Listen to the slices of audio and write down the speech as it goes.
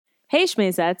Hey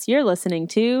Schmazettes, you're listening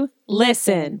to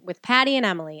Listen with Patty and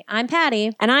Emily. I'm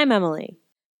Patty. And I'm Emily.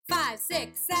 5,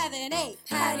 6, 7, 8.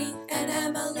 Patty and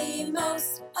Emily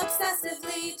most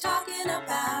obsessively talking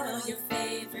about all your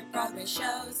favorite Broadway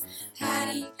shows.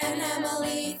 Patty and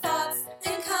Emily thoughts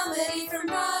and comedy from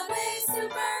Broadway super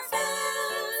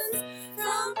fans.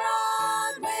 From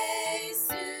Broadway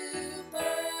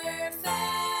super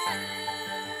fans.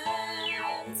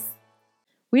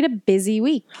 We had a busy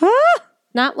week. Huh?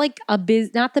 Not like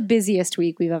not the busiest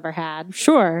week we've ever had.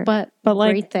 Sure. But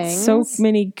like great things. So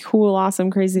many cool,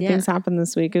 awesome, crazy Yeah. things happened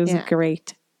this week. It was a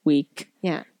great week.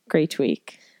 Yeah. Great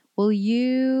week. Well,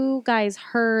 you guys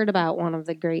heard about one of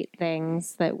the great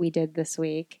things that we did this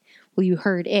week. Well, you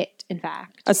heard it, in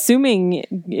fact. Assuming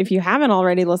if you haven't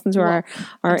already listened to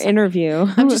our interview.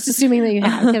 I'm just assuming that you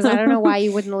have, because I don't know why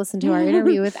you wouldn't listen to our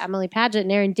interview with Emily Paget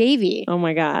and Aaron Davey. Oh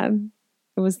my God.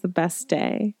 It was the best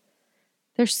day.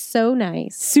 They're so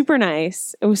nice. Super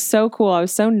nice. It was so cool. I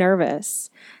was so nervous.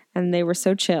 And they were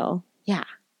so chill. Yeah.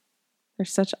 They're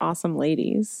such awesome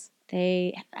ladies.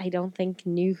 They, I don't think,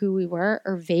 knew who we were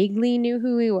or vaguely knew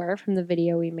who we were from the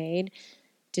video we made.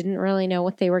 Didn't really know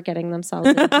what they were getting themselves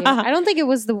into. I don't think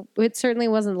it certainly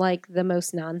wasn't like the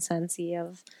most nonsensy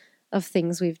of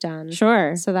things we've done.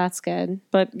 Sure. So that's good.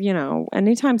 But,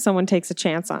 anytime someone takes a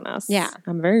chance on us, Yeah.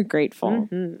 I'm very grateful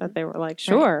that they were like,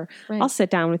 sure, Right. I'll sit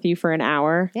down with you for an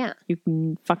hour. Yeah.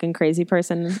 You fucking crazy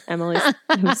person, Emily,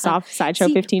 who saw Sideshow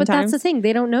 15 but times. that's the thing.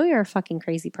 They don't know you're a fucking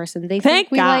crazy person. They Thank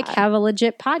think we God. have a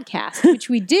legit podcast, which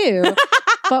we do,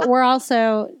 but we're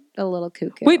also a little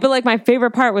cuckoo. Wait, but my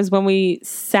favorite part was when we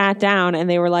sat down and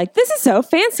they were like, this is so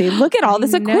fancy. Look at all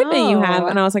this equipment you have.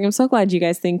 And I was like, I'm so glad you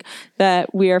guys think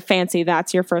that we are fancy.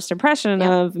 That's your first impression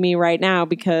of me right now,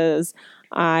 because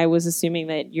I was assuming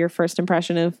that your first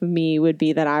impression of me would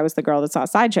be that I was the girl that saw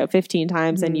Sideshow 15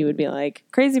 times and you would be like,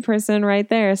 crazy person right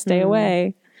there, stay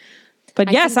away.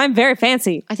 But yes, I'm very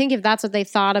fancy. I think if that's what they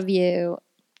thought of you,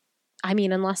 I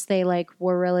mean, unless they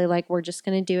were really we're just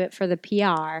going to do it for the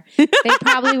PR, they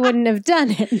probably wouldn't have done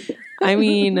it. I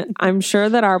mean, I'm sure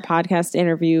that our podcast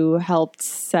interview helped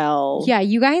sell. Yeah,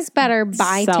 you guys better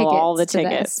buy Sell tickets all the to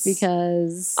tickets. this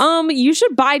because You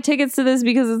should buy tickets to this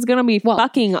because it's going to be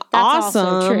fucking that's awesome.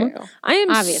 also true. I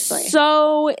am Obviously.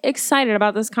 so excited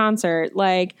about this concert.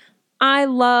 I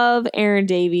love Aaron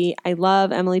Davey. I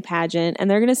love Emily Paget, and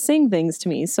they're going to sing things to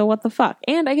me. So what the fuck?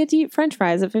 And I get to eat French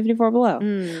fries at 54 Below.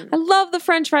 I love the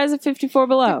French fries at 54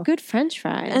 Below. good French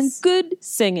fries. And good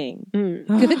singing.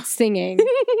 Good singing.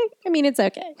 I mean, it's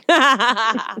okay.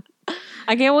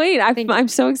 I can't wait. I'm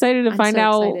so excited to find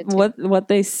out excited too. what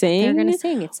they sing. They're going to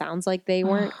sing. It sounds like they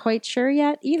weren't quite sure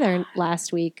yet either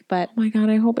last week, but Oh my God,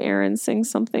 I hope Aaron sings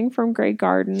something from Grey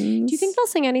Gardens. do you think they'll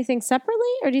sing anything separately,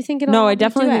 or do you think it'll No, all I be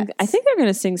definitely think. duets? I think they're going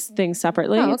to sing things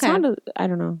separately. Oh, It okay. sounded. I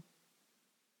don't know.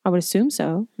 I would assume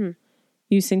so.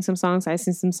 You sing some songs. I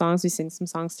sing some songs. We sing some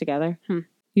songs together.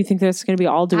 You think there's going to be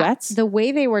all duets? The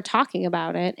way they were talking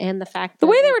about it and the fact The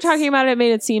that way they were talking about it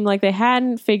made it seem like they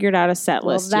hadn't figured out a set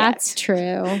well, list that's yet.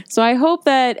 true. So I hope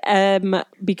that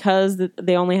because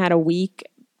they only had a week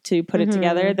to put it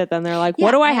together, that then they're like,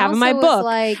 what do I and have in my also it was book?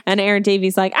 like- And Aaron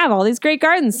Davey's like, I have all these Grey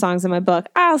Gardens songs in my book.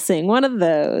 I'll sing one of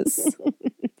those.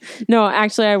 No,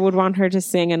 actually, I would want her to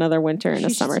sing Another Winter in a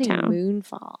She should Summer sing Town.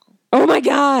 Moonfall. Oh my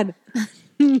God.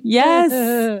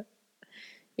 Yes.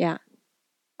 Yeah.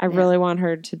 I really want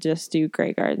her to just do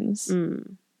Grey Gardens.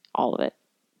 All of it.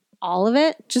 All of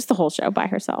it? Just the whole show by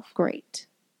herself. Great.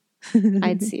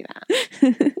 I'd see that.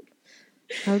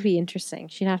 That would be interesting.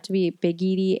 She'd have to be Big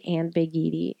Edie and Big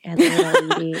Edie and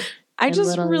Little Edie. I and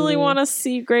just Little really Edie. want to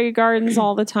see Grey Gardens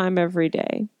all the time, every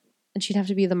day. And she'd have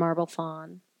to be the Marble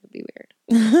Fawn. It'd be weird.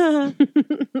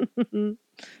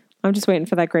 I'm just waiting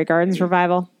for that Grey Gardens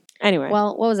revival. Anyway.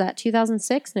 Well, what was that?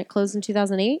 2006 and it closed in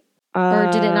 2008? Or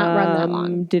did it not run that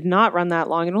long? Did not run that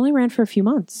long. It only ran for a few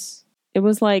months. It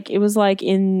was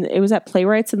at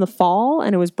Playwrights in the fall,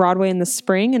 and it was Broadway in the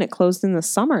spring, and it closed in the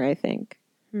summer, I think.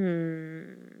 I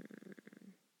mean,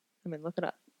 look it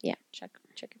up. Yeah. Check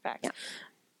your facts. Yeah.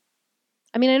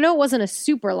 I mean, I know it wasn't a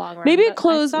super long run. Maybe but it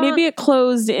closed. Maybe it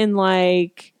closed in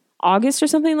August or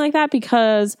something like that,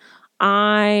 because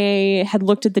I had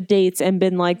looked at the dates and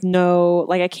been like, no,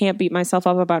 I can't beat myself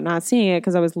up about not seeing it,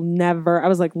 because I was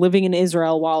living in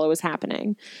Israel while it was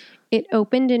happening. It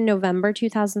opened in November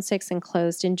 2006 and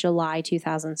closed in July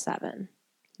 2007.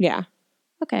 Yeah.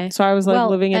 Okay. So I was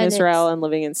living in and Israel and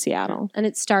living in Seattle. And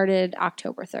it started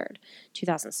October 3rd,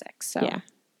 2006. So Yeah.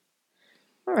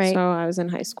 All right. So I was in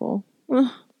high school.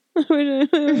 Cops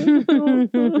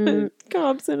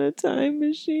in a time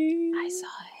machine. I saw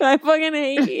it. I fucking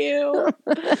hate you.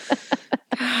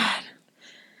 God.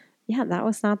 Yeah, that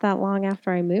was not that long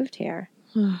after I moved here.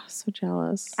 So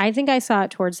jealous. I think I saw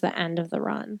it towards the end of the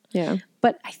run. Yeah.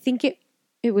 But I think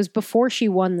it was before she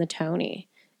won the Tony.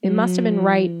 It must have been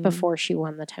right before she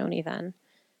won the Tony then.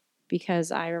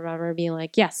 Because I remember being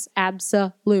like, yes,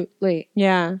 absolutely.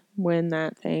 Yeah. Win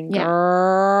that thing, Yeah.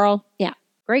 girl. Yeah.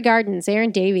 Grey Gardens,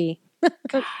 Erin Davey.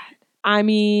 God. I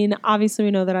mean, obviously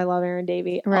we know that I love Erin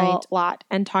Davey a lot.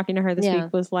 And talking to her this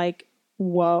week was like,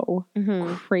 whoa,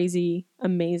 crazy,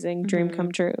 amazing, dream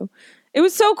come true. It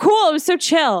was so cool. It was so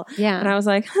chill. Yeah. And I was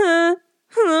like, I'm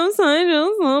sorry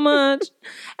so much.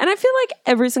 And I feel like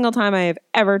every single time I have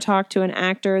ever talked to an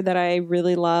actor that I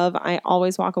really love, I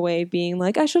always walk away being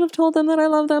like, I should have told them that I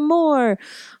love them more.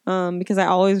 Because I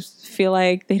always feel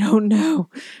like they don't know.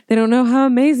 They don't know how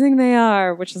amazing they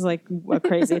are, which is like a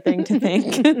crazy thing to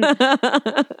think.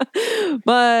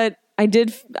 But I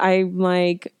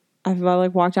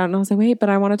walked out and I was like, wait, but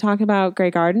I want to talk about Grey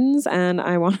Gardens and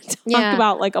I want to talk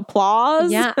about like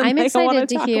applause. Yeah, and, I'm excited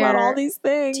to talk hear about all these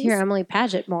things. To hear Emily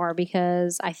Paget more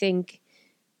because I think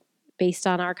based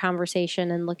on our conversation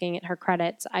and looking at her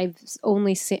credits, I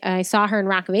saw her in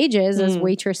Rock of Ages as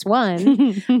Waitress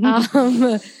 1.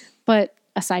 But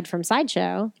aside from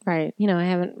Sideshow, right? I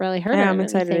haven't really heard her. I'm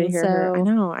excited to hear her.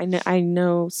 I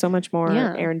know so much more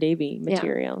Erin Davey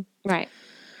material. Yeah. Right.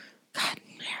 God,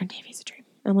 Erin Davey's a dream.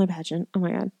 Emily Pageant. Oh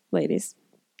my God, ladies.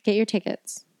 Get your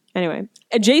tickets. Anyway,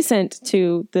 adjacent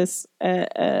to this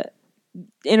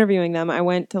interviewing them, I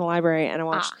went to the library and I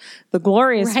watched The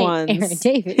Glorious Ones.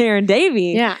 Erin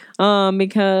Davey. Yeah.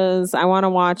 Because I want to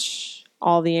watch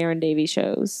all the Erin Davey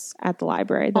shows at the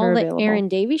library that are available. All the Erin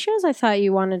Davey shows? I thought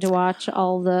you wanted to watch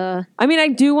all the... I mean, I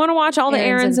do want to watch all the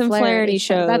Aarons and Flaherty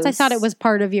shows. I thought it was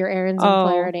part of your Aarons and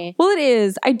Flaherty. Well, it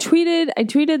is. I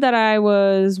tweeted that I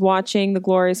was watching The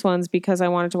Glorious Ones because I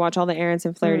wanted to watch all the Aarons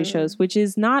and Flaherty shows, which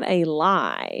is not a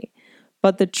lie.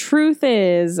 But the truth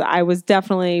is, I was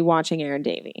definitely watching Erin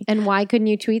Davey. And why couldn't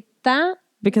you tweet that?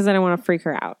 Because I don't want to freak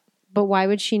her out. But why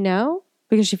would she know?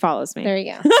 Because she follows me. There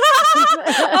you go.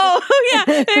 Oh, yeah.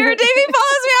 Erin Davey follows me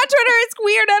on Twitter. It's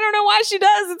weird. I don't know why she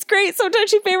does. It's great. Sometimes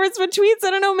she favorites my tweets.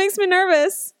 I don't know. It makes me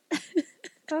nervous.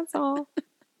 That's all.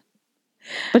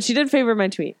 But she did favor my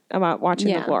tweet about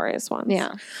watching The Glorious Ones.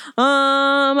 Yeah.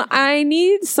 I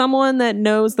need someone that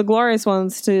knows The Glorious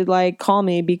Ones to call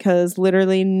me because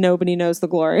literally nobody knows The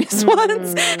Glorious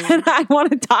Ones, and I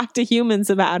want to talk to humans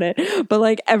about it.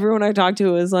 But everyone I talk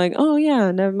to is like, "Oh yeah,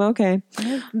 okay."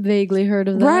 I've vaguely heard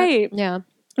of that. Right? Yeah.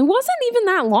 It wasn't even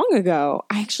that long ago.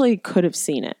 I actually could have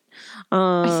seen it.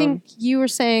 I think you were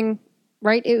saying,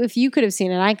 right? If you could have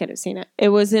seen it, I could have seen it. It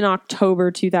was in October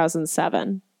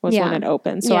 2007. Was when it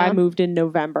opened. So I moved in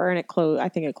November and it closed. I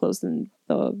think it closed in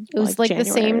the. It was the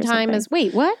same time as.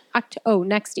 Wait, what?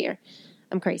 Next year.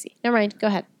 I'm crazy. Never mind. Go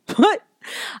ahead. What?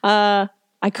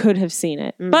 I could have seen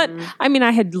it, but I mean,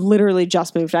 I had literally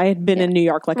just moved. I had been in New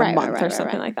York a month or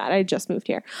something like that. I had just moved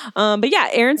here. But yeah,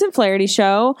 Aarons and Flaherty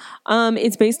show.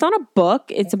 It's based on a book.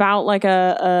 It's about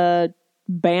a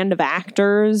band of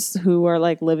actors who are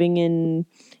living in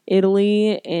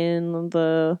Italy in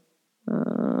the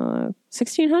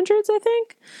 1600s, I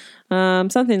think.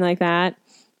 Something like that.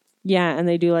 Yeah, and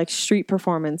they do street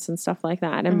performance and stuff like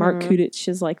that. And Mark Kudich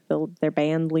is their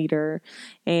band leader.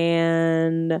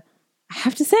 And I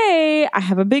have to say, I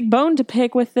have a big bone to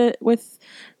pick with it. With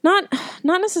not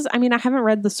necessarily. I mean, I haven't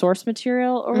read the source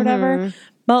material or whatever,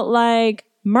 but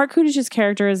Mark Kudich's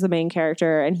character is the main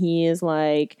character, and he is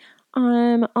I'm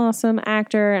an awesome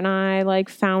actor and I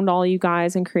found all you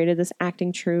guys and created this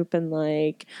acting troupe and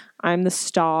I'm the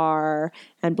star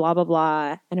and blah blah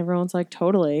blah, and everyone's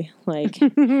totally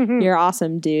you're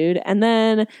awesome, dude. And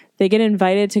then they get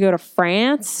invited to go to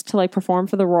France to perform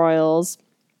for the Royals.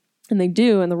 And they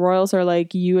do, and the Royals are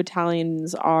you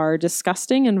Italians are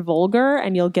disgusting and vulgar,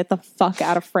 and you'll get the fuck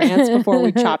out of France before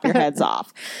we chop your heads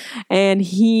off. And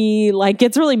he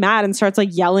gets really mad and starts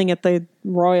yelling at the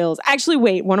Royals. Actually,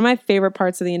 wait, one of my favorite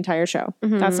parts of the entire show.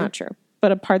 That's not true,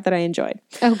 but a part that I enjoyed.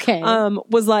 Okay,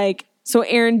 was so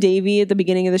Erin Davey at the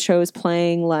beginning of the show is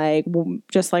playing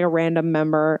just a random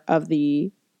member of the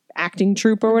acting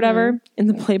troupe or whatever. In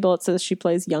the playbill it says she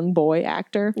plays young boy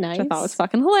actor, nice. Which I thought was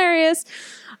fucking hilarious.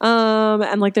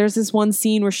 And there's this one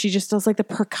scene where she just does the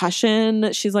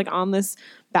percussion. She's on this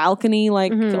balcony a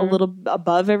little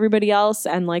above everybody else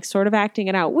and sort of acting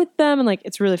it out with them, and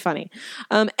it's really funny.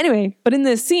 Anyway, but in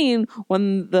this scene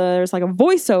when there's a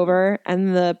voiceover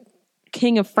and the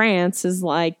King of France is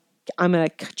I'm going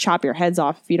to chop your heads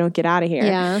off if you don't get out of here.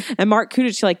 Yeah. And Mark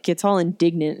Kudich gets all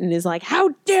indignant and is how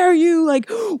dare you?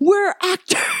 We're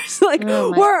actors.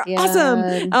 Oh we're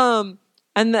awesome.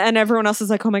 And everyone else is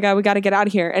like, oh my God, we got to get out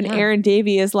of here. And Erin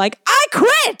Davey is like, I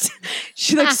quit.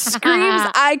 She like screams,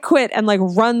 I quit, and like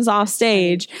runs off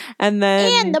stage. And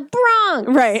then. And the Bronx.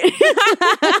 Right.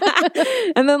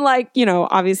 And then like, you know,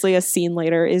 obviously a scene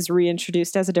later is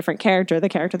reintroduced as a different character, the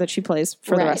character that she plays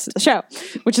for the rest of the show,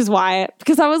 which is why,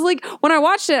 because I was like, when I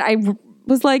watched it, I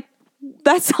was like,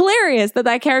 that's hilarious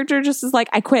that character just is like,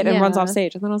 I quit and runs off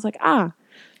stage. And then I was like,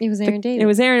 it was Erin Davey. It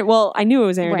was Erin. Well, I knew it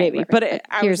was Erin Davey, but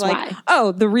I was like, why.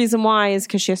 oh, the reason why is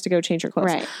because she has to go change her clothes.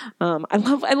 Right.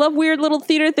 I love weird little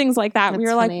theater things like that. Where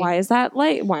you're funny. like, why is that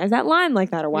line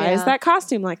like that, or why is that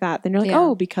costume like that? Then you're like,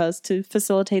 oh, because to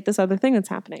facilitate this other thing that's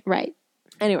happening. Right.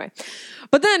 Anyway,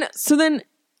 but then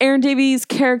Erin Davey's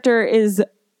character is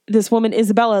this woman,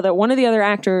 Isabella, that one of the other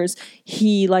actors,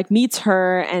 he like meets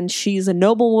her, and she's a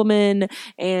noblewoman,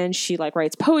 and she like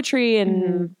writes poetry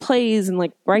and plays and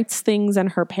like writes things,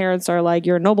 and her parents are like,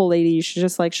 you're a noble lady, you should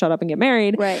just like shut up and get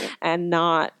married. Right. And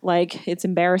not like, it's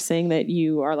embarrassing that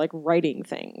you are like writing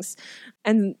things.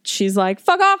 And she's like,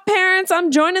 fuck off, parents,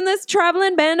 I'm joining this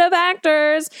traveling band of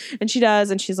actors. And she does,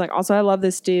 and she's like, also, I love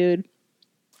this dude.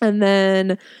 And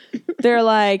then they're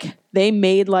like, they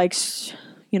made like,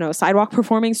 you know, sidewalk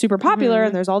performing super popular,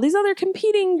 and there's all these other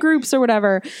competing groups or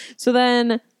whatever. So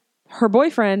then her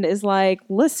boyfriend is like,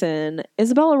 listen,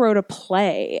 Isabella wrote a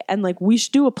play, and like, we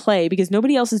should do a play because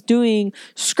nobody else is doing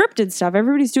scripted stuff.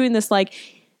 Everybody's doing this like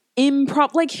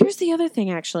improv. Like, here's the other thing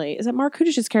actually, is that Mark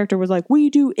Kudish's character was like, we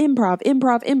do improv.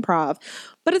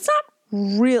 But it's not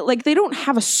real, like they don't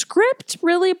have a script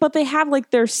really, but they have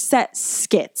like their set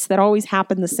skits that always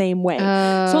happen the same way.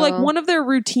 So like one of their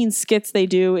routine skits they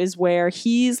do is where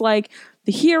he's like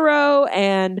the hero,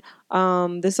 and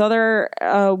this other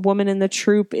woman in the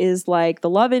troupe is like the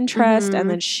love interest, and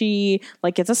then she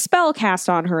like gets a spell cast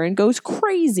on her and goes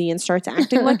crazy and starts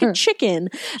acting like a chicken.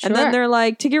 And then they're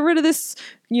like, to get rid of this,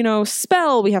 you know,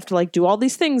 spell, we have to like do all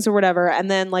these things or whatever.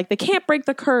 And then like they can't break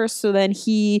the curse. So then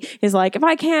he is like, if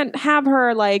I can't have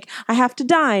her, like I have to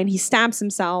die. And he stabs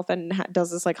himself and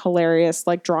does this like hilarious,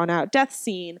 like drawn out death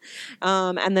scene.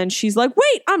 And then she's like,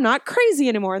 wait, I'm not crazy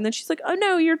anymore. And then she's like, oh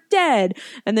no, you're dead.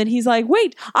 And then he's like,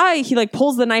 wait, he like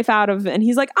pulls the knife out of, and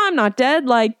he's like, I'm not dead.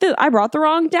 Like I brought the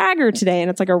wrong dagger today. And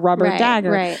it's like a rubber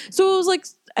dagger. Right. So it was like,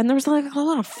 and there was like a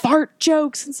lot of fart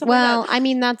jokes and stuff like that. Well, I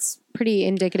mean, that's pretty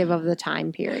indicative of the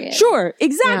time period. Sure,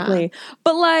 exactly. Yeah.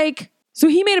 But like, so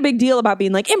he made a big deal about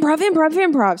being like,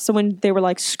 improv. So when they were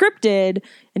like scripted,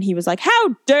 and he was like,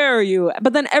 how dare you?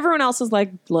 But then everyone else was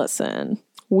like, listen,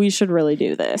 we should really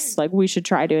do this. Like, we should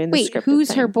try doing this. Wait, who's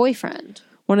thing. Her boyfriend?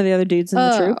 One of the other dudes in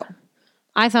the troupe.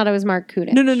 I thought it was Mark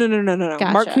Kudish. No.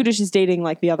 Gotcha. Mark Kudish is dating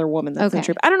like the other woman that's in the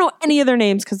troupe. I don't know any other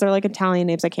names because they're like Italian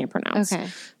names I can't pronounce. Okay.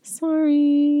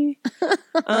 Sorry.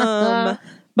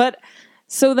 But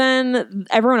so then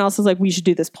everyone else is like, we should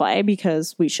do this play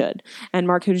because we should. And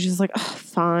Mark Kudish is like, oh,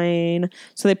 fine.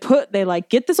 So they like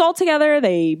get this all together.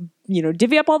 They, you know,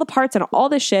 divvy up all the parts and all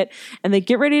this shit, and they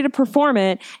get ready to perform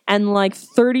it. And like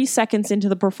 30 seconds into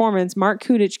the performance, Mark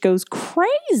Kudish goes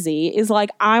crazy, is like,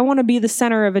 I want to be the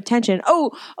center of attention.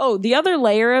 Oh, the other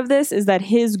layer of this is that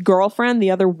his girlfriend,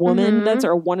 the other woman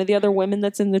or one of the other women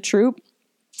that's in the troupe,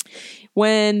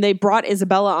 when they brought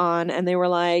Isabella on and they were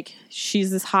like,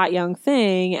 she's this hot young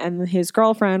thing, and his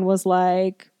girlfriend was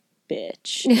like,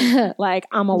 bitch, like,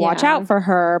 I'm gonna watch out for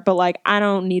her, but like, I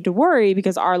don't need to worry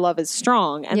because our love is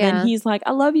strong. And then he's like,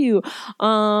 I love you,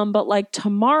 but like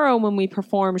tomorrow when we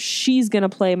perform, she's gonna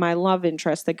play my love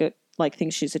interest that like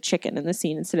thinks she's a chicken in the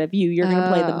scene instead of you. You're gonna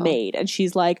play the maid. And she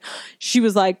was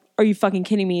like, are you fucking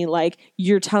kidding me? Like,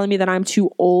 you're telling me that I'm too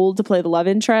old to play the love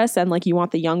interest, and like you want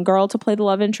the young girl to play the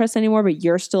love interest anymore, but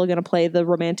you're still gonna play the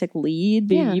romantic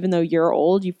lead even though you're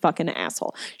old, you fucking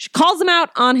asshole. She calls him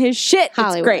out on his shit.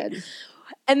 Hollywood. It's great.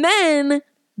 And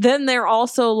then they're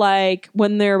also like,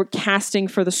 when they're casting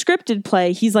for the scripted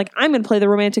play, he's like, I'm going to play the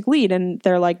romantic lead. And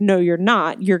they're like, no, you're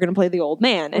not. You're going to play the old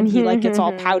man. And he like gets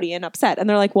all pouty and upset. And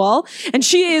they're like, well, and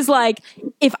she is like,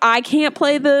 if I can't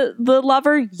play the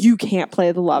lover, you can't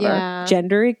play the lover. Yeah.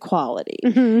 Gender equality.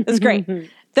 It's great.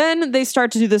 Then they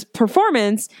start to do this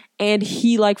performance, and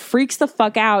he like freaks the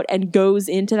fuck out and goes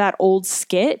into that old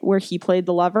skit where he played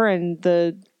the lover and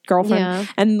the girlfriend,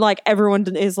 and like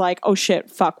everyone is like, oh shit,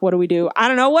 fuck, what do we do? I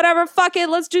don't know, whatever, fuck it,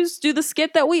 let's just do the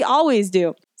skit that we always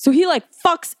do. So he like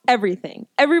fucks everything.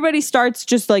 Everybody starts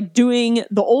just like doing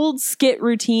the old skit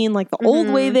routine, like the old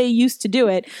way they used to do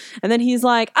it. And then he's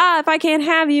like, if I can't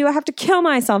have you, I have to kill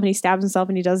myself. And he stabs himself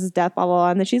and he does his death, blah, blah, blah.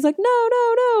 And then she's like,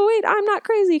 no, wait, I'm not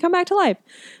crazy. Come back to life.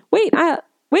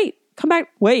 Come back.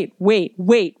 Wait.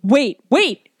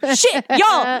 Shit,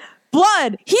 y'all.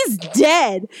 Blood. He's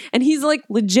dead. And he's like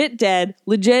legit dead,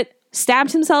 legit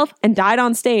stabbed himself, and died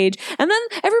on stage. And then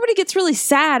everybody gets really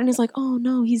sad and is like, oh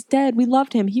no, he's dead. We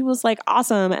loved him. He was like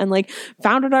awesome and like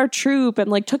founded our troupe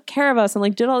and like took care of us and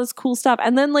like did all this cool stuff.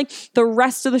 And then like the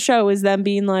rest of the show is them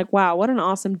being like, wow, what an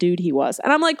awesome dude he was.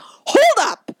 And I'm like, hold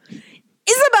up,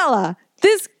 Isabella,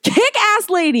 this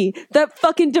kick-ass lady that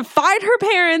fucking defied her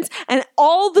parents and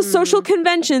all the social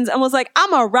conventions and was like, I'm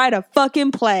gonna write a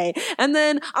fucking play. And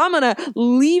then I'm gonna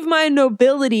leave my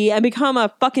nobility and become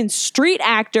a fucking street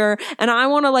actor. And I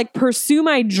want to like pursue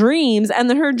my dreams. And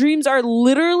then her dreams are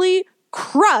literally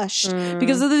crushed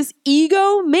because of this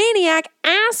egomaniac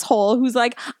asshole who's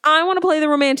like, I want to play the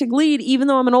romantic lead even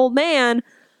though I'm an old man.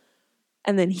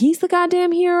 And then he's the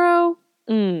goddamn hero.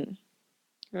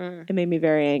 It made me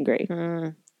very angry.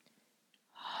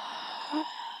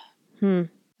 I'm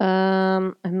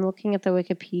looking at the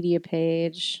Wikipedia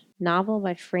page. Novel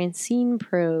by Francine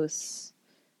Prose.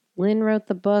 Lynn wrote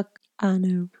the book. I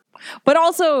know. But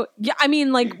also, yeah, I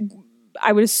mean, like,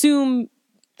 I would assume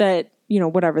that, you know,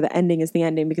 whatever, the ending is the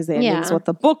ending because the ending is what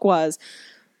the book was.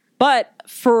 But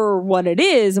for what it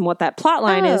is and what that plot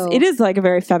line is, it is like a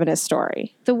very feminist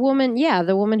story. The woman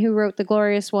who wrote The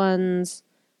Glorious Ones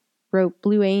wrote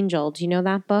Blue Angel. Do you know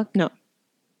that book? No.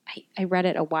 I read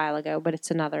it a while ago, but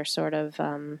it's another sort of,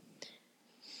 it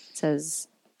says,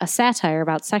 a satire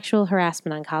about sexual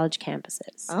harassment on college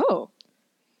campuses. Oh.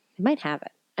 I might have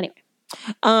it. Anyway.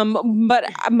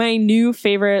 But my new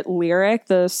favorite lyric,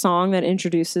 the song that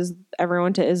introduces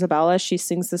everyone to Isabella, she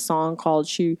sings the song called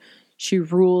She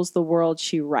Rules the World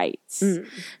She Writes.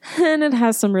 And it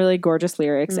has some really gorgeous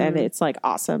lyrics, and it's like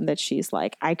awesome that she's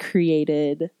like, I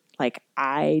created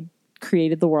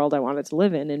the world I wanted to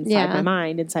live in inside my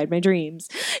mind, inside my dreams.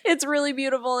 It's really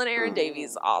beautiful, and Erin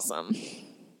Davies awesome.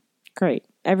 Great.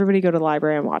 Everybody go to the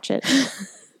library and watch it.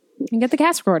 And get the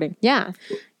cast recording. Yeah.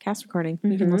 Cast recording.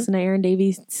 You can listen to Erin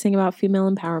Davies sing about female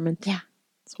empowerment. Yeah.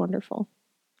 It's wonderful.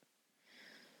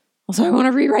 Also, I want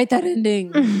to rewrite that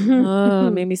ending.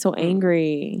 It made me so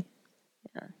angry.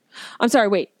 Yeah. I'm sorry,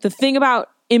 wait. The thing about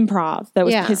improv that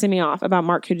was pissing me off about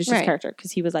Mark Kudich's character,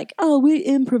 because he was like, oh, we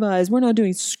improvise, we're not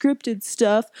doing scripted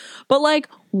stuff. But like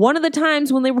one of the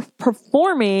times when they were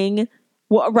performing,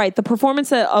 the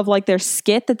performance of like their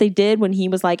skit that they did when he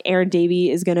was like, Erin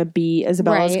Davies is gonna be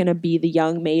Isabella is gonna be the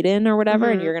young maiden or whatever,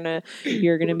 and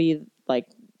you're gonna be like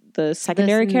the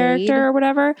secondary character or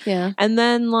whatever. Yeah. And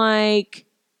then like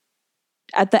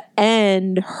at the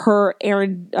end,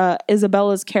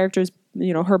 Isabella's character's,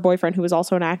 you know, her boyfriend, who was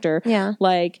also an actor,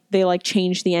 like they like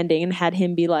changed the ending and had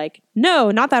him be like,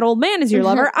 no, not that old man is your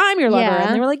lover, I'm your lover.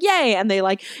 And they were like, yay. And they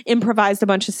like improvised a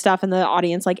bunch of stuff and the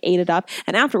audience like ate it up.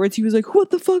 And afterwards he was like, what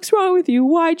the fuck's wrong with you?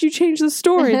 Why'd you change the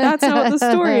story? That's not what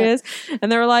the story is. And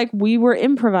they were like, we were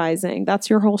improvising. That's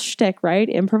your whole shtick, right?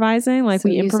 Improvising. Like, so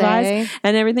we improvise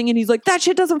and everything. And he's like, that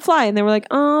shit doesn't fly. And they were like,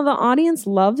 oh, the audience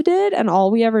loved it. And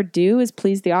all we ever do is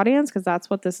please the audience because that's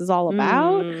what this is all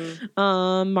about.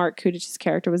 Mark Kudich's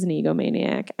character was an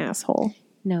egomaniac asshole.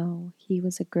 No, he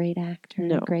was a great actor,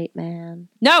 a great man.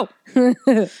 No. Well,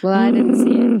 I didn't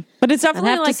see it. But it's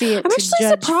definitely like, I'm actually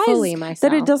surprised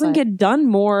that it doesn't get done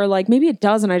more. Like, maybe it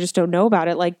does and I just don't know about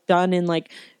it. Like, done in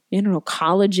like, I don't know,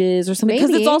 colleges or something.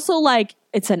 Because it's also like,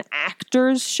 it's an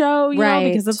actor's show, you know,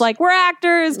 because it's like, we're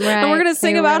actors and we're going to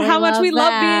sing about how much we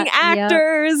love being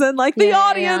actors and like the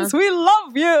audience, we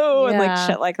love you and like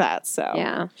shit like that. So,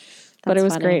 yeah. But it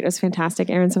was great. It was fantastic.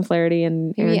 Aaron Flaherty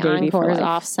and Erin Davies. Encore's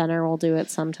Off Center will do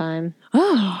it sometime.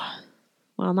 Oh,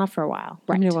 well, not for a while.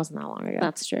 Right. I mean, it wasn't that long ago.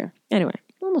 That's true. Anyway.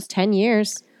 Almost 10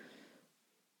 years.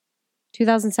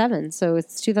 2007. So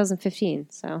it's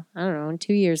 2015. So I don't know. In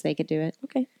 2 years they could do it.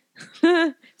 Okay.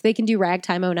 They can do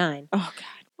Ragtime 09. Oh, God.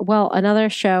 Well, another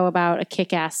show about a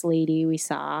kick-ass lady we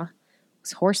saw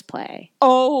was Horseplay.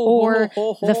 Oh. Or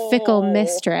The Fickle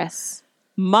Mistress.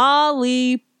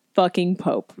 Molly fucking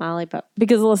Pope. Molly Pope.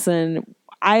 Because listen,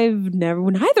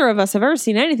 neither of us have ever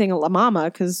seen anything at La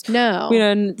Mama because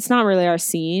it's not really our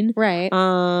scene. Right.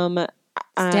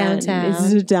 It's downtown.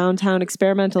 It's a downtown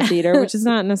experimental theater, which is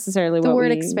not necessarily the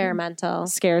word experimental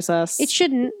scares us. It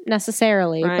shouldn't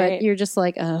necessarily, but you're just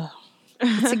like, oh,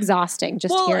 it's exhausting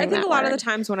just hearing that. Well, I think a lot of the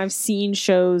times when I've seen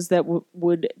shows that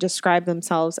would describe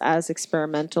themselves as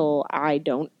experimental, I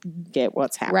don't get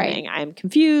what's happening. Right. I'm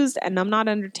confused and I'm not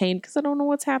entertained because I don't know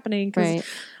what's happening. Because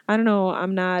I don't know,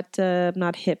 I'm not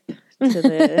hip to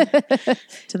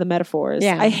the metaphors.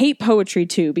 Yeah. I hate poetry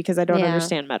too because I don't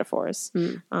understand metaphors.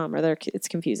 Or it's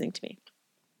confusing to me.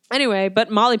 Anyway,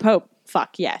 but Molly Pope,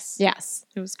 fuck yes. Yes.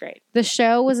 It was great. The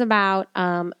show was about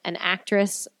an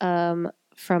actress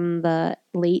from the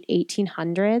late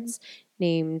 1800s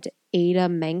named Ada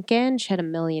Menken. She had a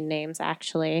million names,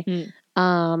 actually.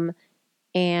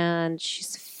 and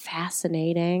she's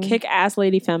fascinating. Kick-ass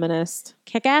lady feminist.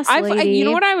 Kick-ass lady. You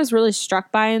know what I was really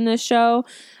struck by in this show?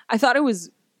 I thought it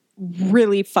was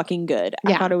really fucking good.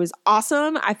 I thought it was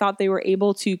awesome. I thought they were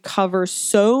able to cover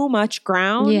so much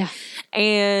ground. Yeah.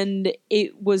 And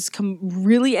it was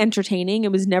really entertaining.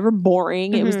 It was never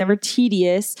boring. It was never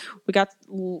tedious. We got,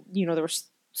 there was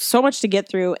so much to get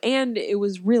through, and it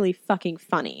was really fucking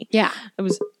funny. Yeah. It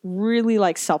was really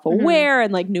like self-aware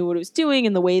and like knew what it was doing,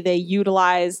 and the way they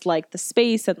utilized like the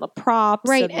space and the props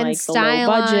and like the low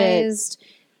budget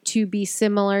to be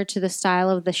similar to the style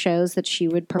of the shows that she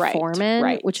would perform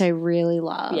in, which I really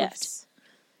loved. Yes.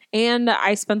 And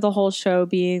I spent the whole show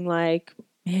being like,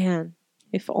 man,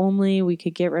 if only we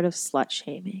could get rid of slut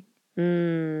shaming.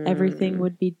 Everything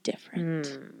would be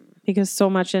different. Because so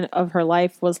much of her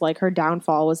life was like, her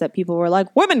downfall was that people were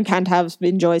like, women can't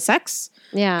enjoy sex.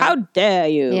 Yeah. How dare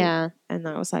you? Yeah. And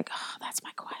I was like, oh, that's my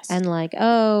quest. And like,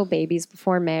 oh, babies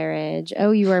before marriage.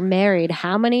 Oh, you were married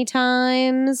how many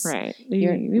times? Right.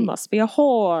 You must be a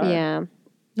whore. Yeah.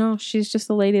 No, she's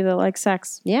just a lady that likes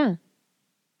sex. Yeah.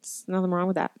 There's nothing wrong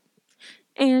with that.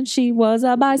 And she was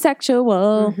a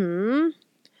bisexual. Mm-hmm.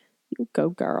 You go,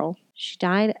 girl. She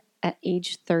died at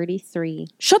age 33.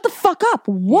 Shut the fuck up.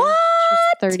 What? Yeah,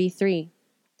 she's 33.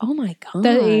 Oh my God.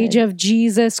 The age of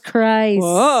Jesus Christ.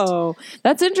 Whoa.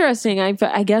 That's interesting.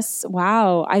 I guess,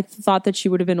 wow. I thought that she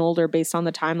would have been older based on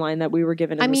the timeline that we were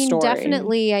given in the story.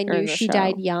 Definitely I knew she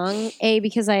died young.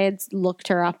 Because I had looked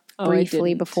her up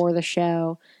briefly before the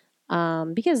show.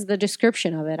 Because the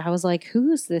description of it, I was like,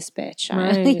 who's this bitch?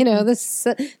 Right.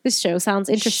 This show sounds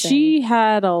interesting. She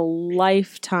had a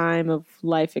lifetime of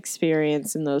life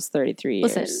experience in those 33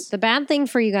 years. Listen, the bad thing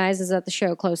for you guys is that the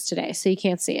show closed today, so you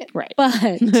can't see it. Right.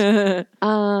 But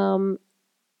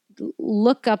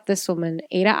look up this woman,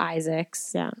 Ada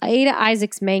Isaacs. Yeah. Ada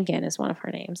Isaacs Menken is one of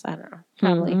her names. I don't know.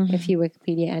 Probably. If you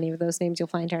Wikipedia any of those names, you'll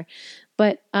find her.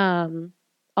 But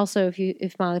also,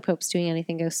 if Molly Pope's doing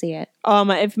anything, go see it.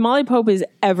 If Molly Pope is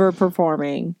ever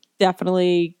performing,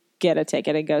 definitely get a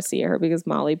ticket and go see her, because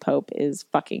Molly Pope is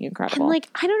fucking incredible. And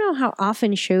I don't know how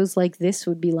often shows like this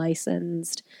would be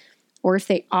licensed, or if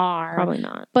they are. Probably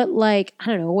not. But I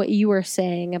don't know what you were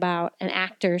saying about an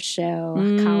actor's show,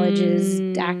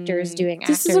 colleges, actors doing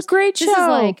actors. This is a great show.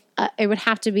 This is it would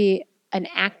have to be an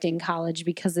acting college,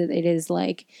 because it is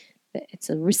it's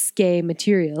a risque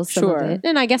material, some of it.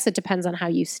 And I guess it depends on how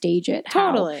you stage it,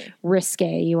 how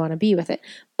risque you want to be with it.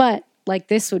 But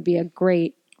this would be a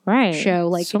great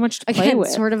show. So much to play with.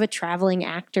 Sort of a traveling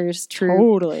actor's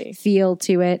troupe feel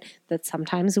to it that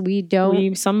sometimes we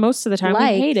don't. Most of the time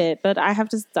we hate it, but I have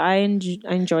to. I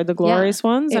enjoyed the Glorious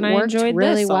ones, and I enjoyed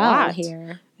really this a well lot.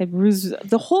 Here. It was,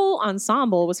 the whole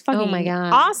ensemble was fucking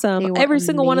awesome. Every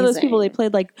single one of those people, they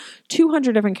played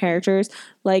 200 different characters.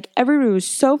 Everybody was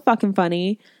so fucking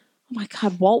funny. Oh my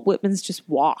God, Walt Whitman's just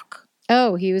walk.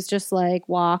 Oh, he was just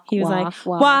walk. He was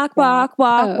walk. Walk.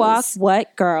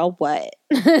 What, girl? What?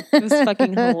 It was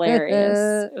fucking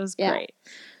hilarious. It was great.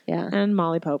 Yeah. And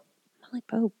Molly Pope.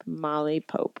 Molly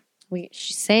Pope.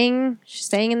 She sang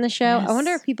in the show. Yes. I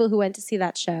wonder if people who went to see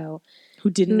that show who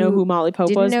didn't know who Molly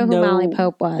Pope was know who Molly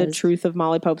Pope was. The truth of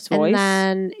Molly Pope's voice. And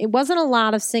then it wasn't a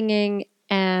lot of singing,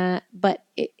 but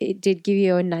it did give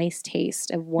you a nice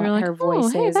taste of what her voice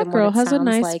is. Hey, that and girl what it has a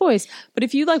nice like. voice. But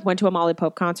if you went to a Molly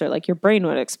Pope concert, your brain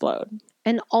would explode.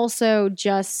 And also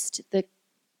just the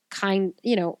kind,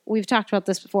 we've talked about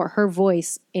this before. Her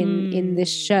voice in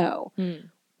this show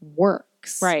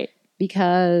works, right?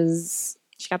 Because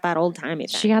she got that old timey.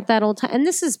 And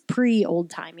this is pre-old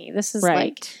timey. This is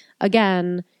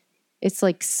again, it's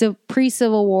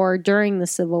pre-Civil War, during the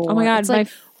Civil War. Oh my God, it's my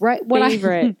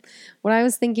favorite. What I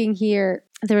was thinking here,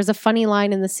 there was a funny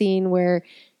line in the scene where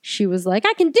she was like,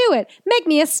 "I can do it. Make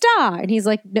me a star." And he's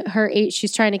like,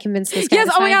 she's trying to convince this guy. Yes,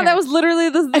 oh my God, that was literally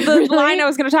the line I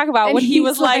was going to talk about. When he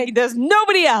was like, "There's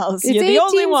nobody else. You're the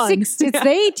only one." It's the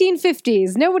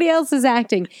 1850s. Nobody else is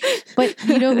acting. But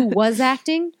you know who was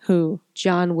acting? Who?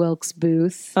 John Wilkes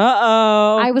Booth.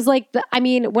 Uh-oh. I was like,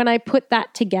 when I put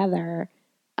that together,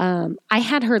 I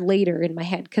had her later in my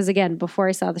head. Because again, before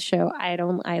I saw the show, I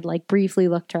had briefly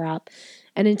looked her up.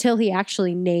 And until he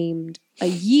actually named a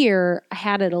year, I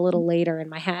had it a little later in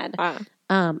my head. Wow.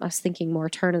 I was thinking more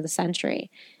turn of the century.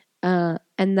 And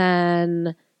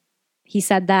then he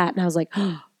said that, and I was like,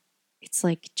 oh, it's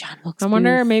John Wilkes Booth. I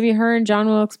wonder, maybe her and John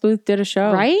Wilkes Booth did a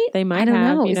show. Right? They might I don't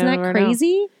have. know. Isn't that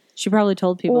crazy? She probably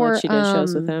told people that she did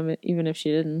shows with him, even if she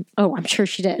didn't. Oh, I'm sure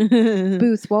she did.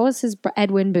 Booth. What was his...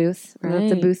 Edwin Booth. That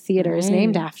the Booth Theater is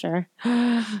named after.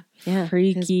 Yeah.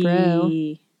 Freaky. His bro.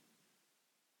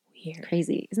 Weird.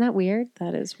 Crazy. Isn't that weird?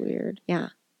 That is weird. Yeah.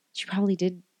 She probably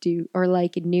did do or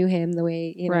like knew him the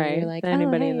way right. you're like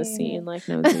anybody in the hey. scene like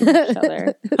knows each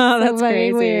other. Oh, that's so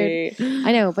crazy. Weird.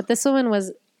 I know, but this woman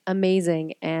was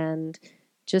amazing and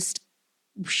just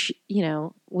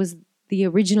was the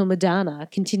original Madonna,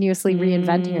 continuously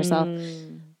reinventing herself.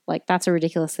 Like that's a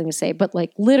ridiculous thing to say, but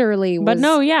like literally. But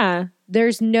no, yeah.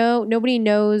 There's nobody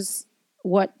knows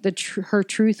what her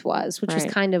truth was, which was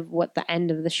Right. kind of what the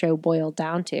end of the show boiled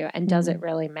down to. And does it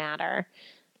really matter?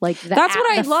 Like that's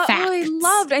what I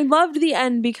loved. I loved the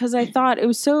end because I thought it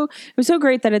was so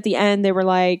great that at the end they were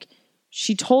like,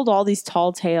 she told all these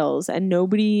tall tales and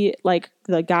nobody, like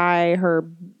the guy, her,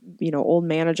 old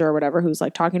manager or whatever, who's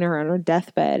like talking to her on her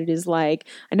deathbed, is like,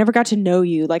 I never got to know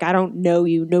you. Like, I don't know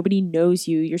you. Nobody knows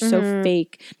you. You're so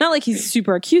fake. Not like he's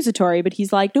super accusatory, but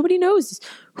he's like, nobody knows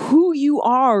who you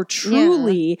are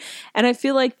truly. Yeah. And I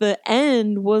feel like the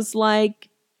end was like,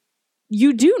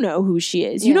 you do know who she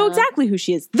is. You know exactly who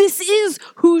she is. This is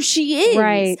who she is.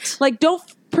 Right. Like, don't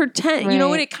pretend. Right. You know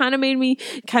what? It kind of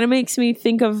makes me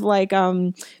think of like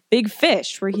Big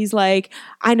Fish, where he's like,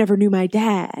 I never knew my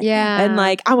dad. Yeah. And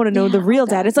like, I want to know the real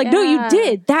dad. It's like, no, you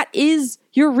did. That is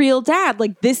your real dad.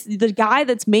 Like the guy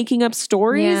that's making up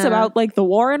stories about like the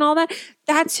war and all that.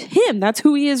 That's him. That's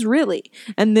who he is really.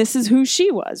 And this is who she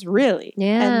was really.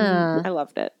 Yeah. And I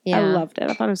loved it. Yeah. I loved it.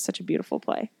 I thought it was such a beautiful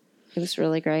play. It was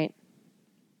really great.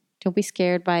 Don't be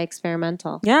scared by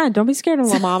experimental. Yeah, don't be scared of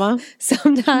La Mama.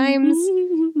 Sometimes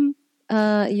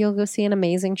you'll go see an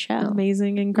amazing show.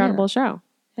 Amazing, incredible show.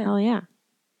 Hell yeah.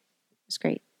 It's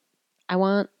great. I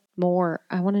want more.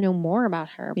 I want to know more about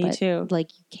her. Me too. Like,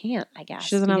 you can't, I guess.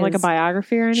 She doesn't have like a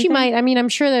biography or anything? She might. I mean, I'm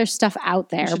sure there's stuff out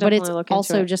there, but it's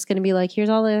also just going to be like, here's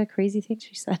all the crazy things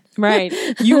she said. Right.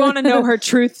 You want to know her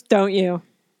truth, don't you?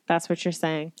 That's what you're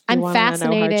saying. I'm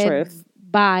fascinated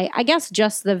by, I guess,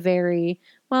 just the very...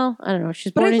 Well, I don't know.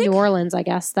 She's born in New Orleans, I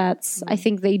guess. I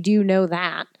think they do know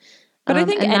that. But I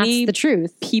think that's the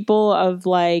truth. People of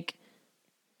like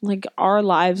our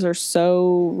lives are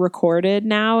so recorded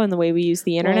now, and the way we use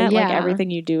the internet, like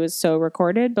everything you do is so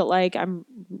recorded. But like I'm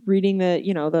reading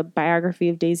the biography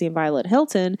of Daisy and Violet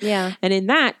Hilton. Yeah. And in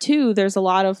that too, there's a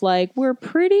lot of like, we're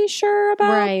pretty sure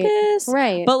about this.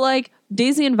 Right. But like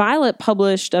Daisy and Violet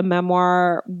published a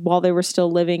memoir while they were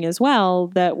still living as well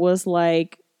that was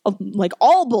like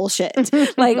all bullshit,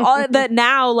 like all that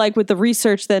now, like with the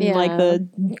research, then like the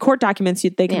court documents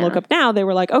they can look up now. They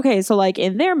were like, okay, so like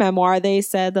in their memoir, they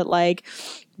said that like,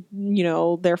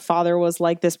 their father was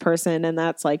like this person, and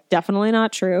that's like definitely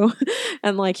not true.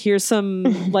 And like, here's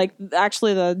some like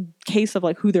actually the case of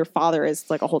like who their father is,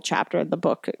 like a whole chapter in the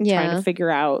book trying to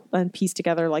figure out and piece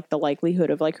together like the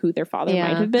likelihood of like who their father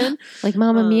might have been. Like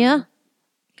Mamma Mia.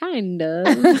 Kind of.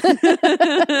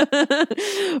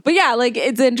 But yeah, like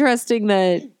it's interesting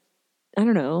that I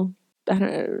don't know.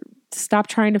 Stop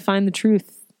trying to find the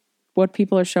truth. What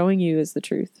people are showing you is the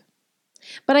truth.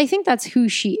 But I think that's who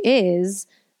she is,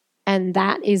 and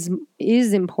that is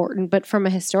important. But from a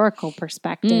historical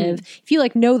perspective, if you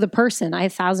like know the person, I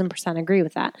 1,000% agree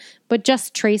with that. But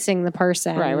just tracing the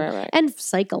person, right, and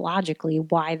psychologically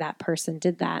why that person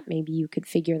did that, maybe you could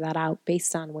figure that out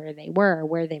based on where they were,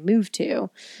 where they moved to.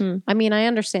 I mean, I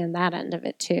understand that end of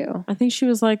it too. I think she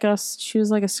was like a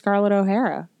Scarlett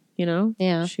O'Hara.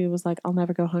 Yeah. She was like, I'll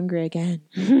never go hungry again.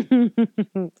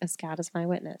 As God is my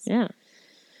witness. Yeah.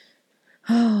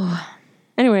 Oh.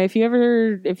 Anyway,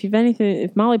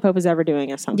 if Molly Pope is ever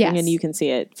doing something and you can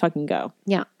see it, fucking go.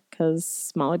 Yeah.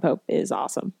 Because Molly Pope is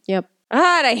awesome. Yep.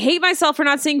 God, I hate myself for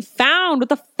not seeing Found. What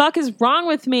the fuck is wrong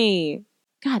with me?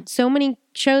 God, so many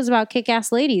shows about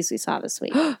kick-ass ladies we saw this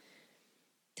week.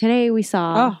 Today we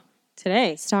saw. Oh,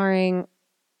 today. Starring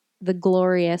the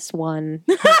glorious one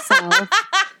herself.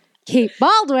 Kate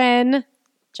Baldwin.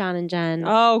 John and Jen.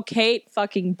 Oh, Kate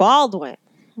fucking Baldwin.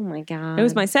 Oh my God. It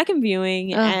was my second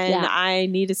viewing and I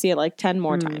need to see it like 10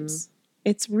 more times.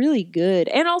 It's really good.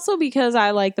 And also because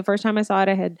I like the first time I saw it,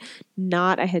 I had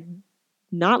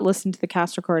not listened to the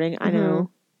cast recording. I know,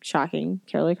 shocking.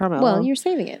 Carolee Carmello. Well, you're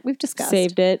saving it. We've discussed.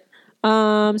 Saved it.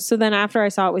 So then after I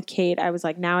saw it with Kate, I was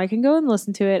like, now I can go and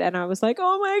listen to it. And I was like,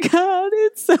 oh my God,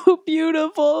 it's so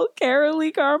beautiful.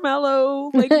 Carolee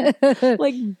Carmello,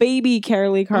 like baby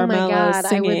Carolee Carmello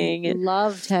singing. I would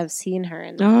love to have seen her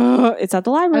in that. Oh, it's at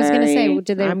the library. I was going to say,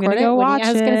 did they I'm record gonna go watch it.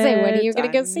 I was going to say, when are you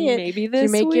going to go see it? Maybe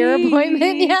this Did you make week. your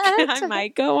appointment yet? I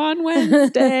might go on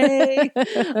Wednesday.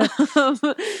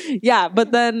 Yeah,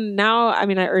 but then now, I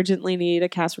mean, I urgently need a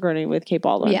cast recording with Kate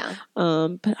Baldwin. Yeah.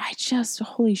 But I just,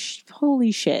 holy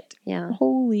holy shit. Yeah.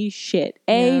 Holy shit.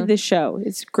 Yeah. The show.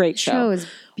 It's a great show. Show is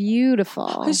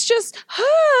beautiful. It's just,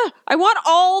 I want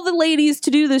all the ladies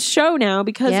to do this show now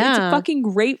because it's a Yeah. fucking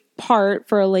great part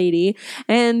for a lady.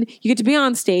 And you get to be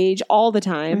on stage all the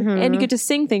time. And you get to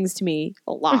sing things to me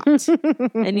a lot.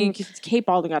 And Kate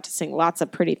Baldwin got to sing lots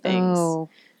of pretty things. Oh,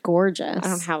 gorgeous. I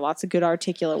don't have lots of good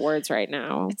articulate words right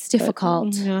now. It's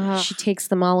difficult. She takes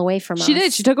them all away from us. She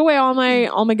did. She took away all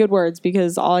my good words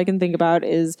because all I can think about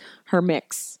is her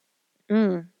mix.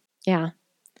 Yeah.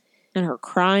 And her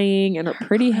crying and her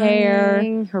pretty hair.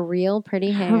 Her real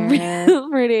pretty hair. Her real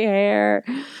pretty hair.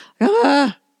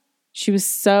 She was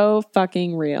so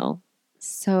fucking real.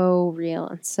 So real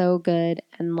and so good.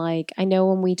 And like, I know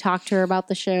when we talked to her about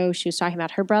the show, she was talking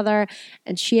about her brother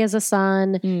and she has a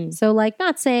son. So like,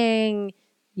 not saying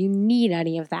you need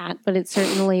any of that, but it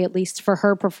certainly, at least for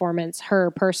her performance,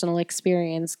 her personal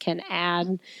experience can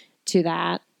add to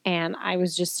that. And I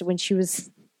was just,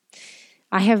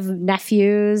 I have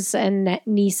nephews and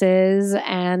nieces,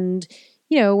 and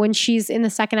when she's in the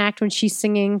second act, when she's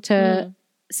singing to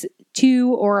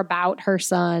or about her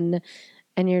son,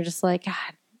 and you're just like, God,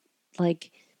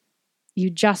 like you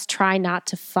just try not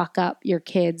to fuck up your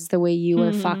kids the way you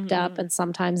were fucked up, and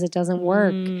sometimes it doesn't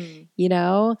work, and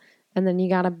then you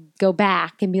got to go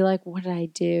back and be like, what did I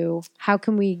do? How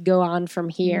can we go on from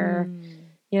here?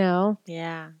 Yeah.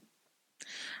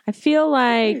 I feel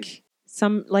like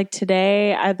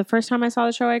today, the first time I saw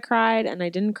the show, I cried, and I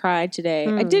didn't cry today.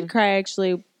 I did cry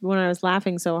actually when I was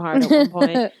laughing so hard at one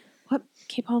point. What?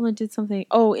 Kate Baldwin did something.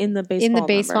 Oh, in the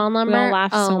baseball number. We all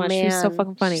laughed so much. Man. She was so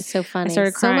fucking funny. She's so funny. I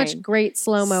started crying. So much great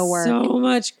slow-mo work. So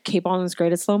much. Kate Baldwin's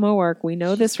great at slow-mo work. We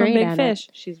know this from Big Fish.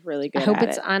 She's really good at it. I hope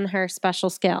it's on her special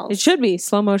skills. It should be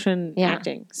slow motion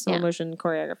acting, slow motion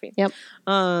choreography. Yep.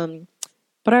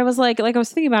 But I was like I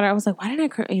was thinking about it. I was like, why didn't I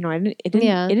cry? It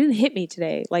didn't hit me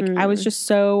today. Like I was just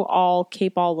so all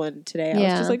Kate Baldwin today. I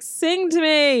was just like, sing to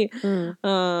me.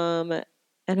 And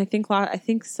I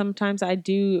think sometimes I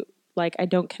do, like, I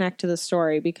don't connect to the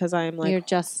story because I'm like, you're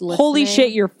just listening. Holy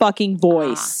shit, your fucking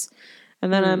voice.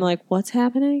 And then I'm like, what's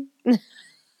happening?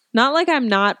 Not like I'm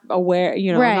not aware,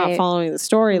 I'm not following the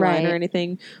storyline or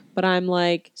anything, but I'm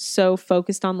like so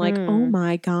focused on like, oh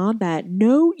my God, that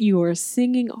note you are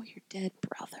singing. Oh, your dead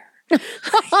brother.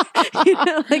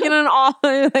 Like in an all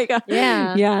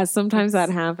sometimes that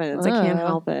happens. I can't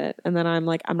help it. And then I'm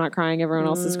like, I'm not crying, everyone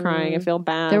else is crying. I feel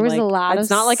bad. There was a lot of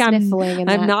sniffling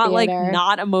I'm not like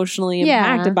not emotionally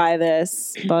impacted by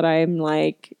this, but I'm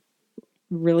like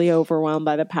really overwhelmed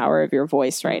by the power of your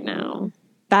voice right now.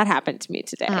 That happened to me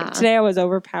today. Today I was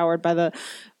overpowered by the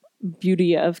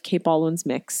beauty of Kate Baldwin's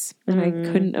mix, and I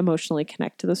couldn't emotionally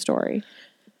connect to the story.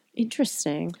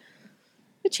 Interesting.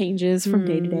 It changes from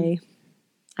day to day.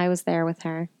 I was there with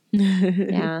her.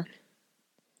 Yeah.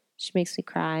 She makes me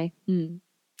cry.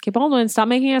 Kate Baldwin, stop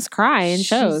making us cry in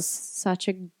shows. Such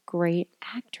a great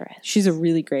actress. She's a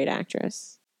really great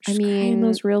actress. She's crying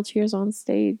those real tears on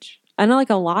stage. I know,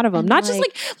 like, a lot of them. Not just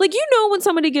like when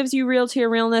somebody gives you real tear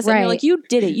realness and you're like, you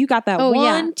did it. You got that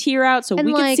one tear out so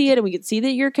we could see it and we could see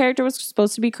that your character was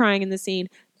supposed to be crying in the scene.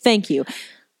 Thank you.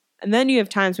 And then you have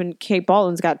times when Kate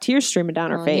Baldwin's got tears streaming down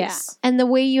her face. Yeah. And the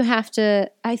way you have to,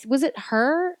 was it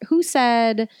her who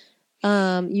said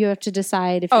you have to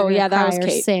decide if you're going to cry or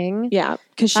Kate. Sing? Yeah,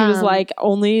 because she was like, the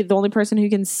only person who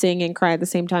can sing and cry at the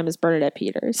same time is Bernadette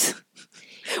Peters.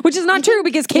 Which is not true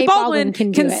because Kate Baldwin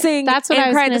can sing and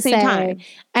cry at the same time.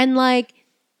 And like,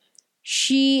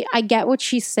 I get what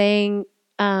she's saying,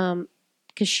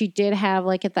 because she did have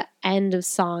like at the end of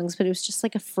songs, but it was just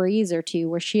like a phrase or two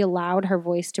where she allowed her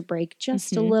voice to break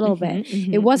just a little bit.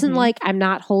 It wasn't like I'm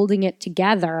not holding it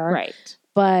together, right?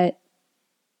 But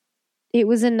it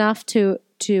was enough to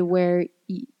where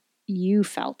you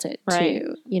felt it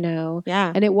too,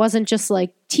 Yeah. And it wasn't just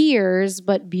like tears,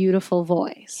 but beautiful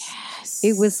voice. Yes.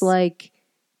 It was like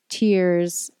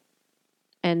tears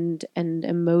and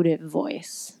emotive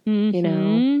voice,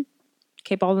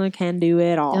 Kate Baldwin can do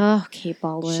it all. Oh, Kate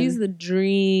Baldwin. She's the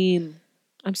dream.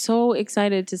 I'm so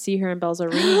excited to see her in Bells Are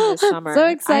Ringing this summer. So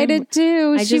excited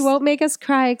too. She won't make us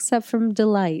cry except from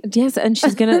delight. Yes, and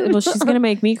she's gonna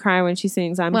make me cry when she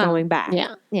sings "I'm Going Back."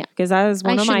 Yeah, yeah. Because that is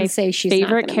one of my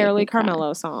favorite Carolee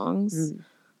Carmello songs.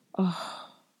 Oh,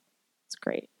 it's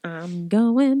great. I'm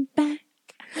going back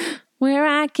where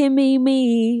I can be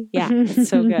me. Yeah, it's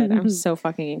so good. I'm so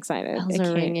fucking excited. Bells it are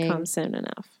can't ringing. come soon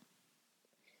enough.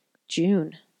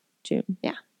 June.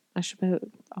 Yeah,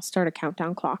 I'll start a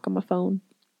countdown clock on my phone.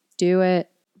 Do it.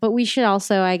 But we should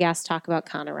also, I guess, talk about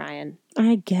Connor Ryan.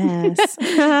 I guess.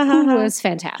 Who was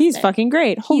fantastic. He's fucking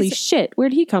great. Holy shit.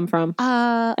 Where'd he come from?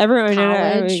 Everyone,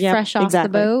 college, fresh off the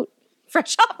boat.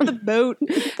 fresh off the boat,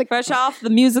 fresh off the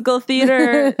musical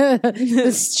theater,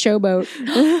 the showboat.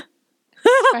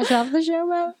 Fresh off the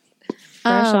showboat.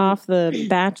 fresh off the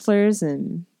Bachelors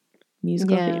and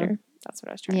musical Yeah. theater. That's what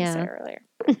I was trying to say earlier.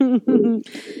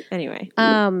 Anyway,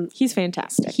 he's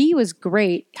fantastic. He was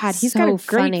great. God, he's so got a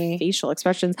great funny. facial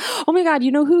expressions. Oh my God,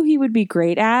 you know who he would be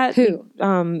great at? Who?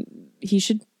 He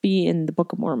should be in the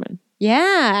Book of Mormon.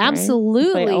 Yeah,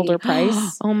 absolutely. Play Elder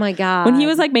Price. Oh my God. When he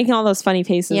was like making all those funny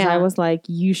faces, Yeah. I was like,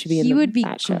 you should be in he would be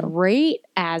that show. great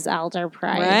as Elder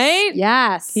Price. Right?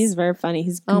 Yes. He's very funny.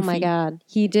 He's goofy. Oh my God.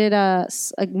 He did a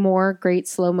more great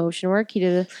slow motion work. He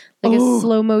did a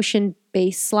slow motion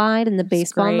bass slide in the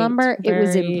baseball great. number. It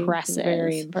was Very, impressive.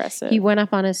 Very impressive. He went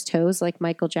up on his toes like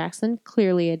Michael Jackson,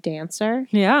 clearly a dancer.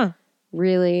 Yeah.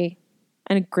 Really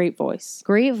And a great voice.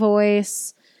 great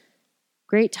voice,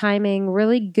 great timing,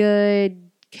 really good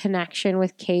connection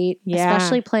with Kate, Yeah.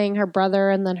 especially playing her brother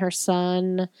and then her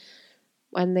son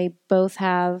when they both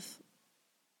have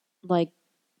like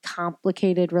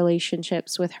complicated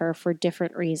relationships with her for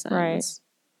different reasons. Right.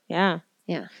 Yeah.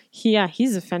 Yeah.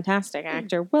 He's a fantastic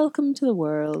actor. Welcome to the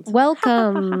world.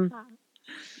 Welcome.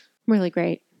 Really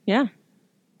great. Yeah.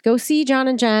 Go see John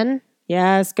and Jen.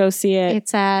 Yes, go see it.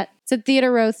 It's at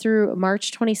Theater Row through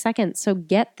March 22nd. So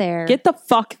get there. Get the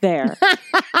fuck there.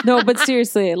 No, but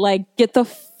seriously, like, get the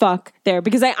fuck there.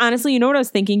 Because I honestly, you know what I was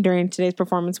thinking during today's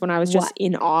performance when I was just What?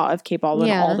 in awe of Kate Baldwin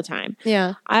Yeah. all the time?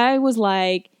 Yeah. I was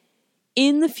like,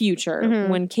 in the future, Mhm.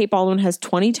 when Kate Baldwin has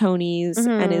 20 Tonys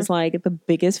and is like the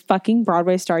biggest fucking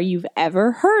Broadway star you've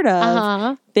ever heard of,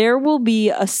 Uh-huh. there will be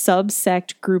a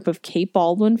subsect group of Kate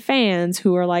Baldwin fans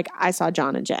who are like, I saw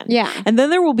John and Jen. Yeah. And then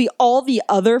there will be all the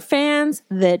other fans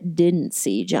that didn't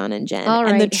see John and Jen. All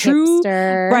right, and the true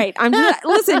hipster. right. I'm just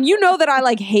listen, you know that I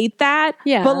like hate that.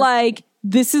 Yeah. But like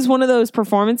this is one of those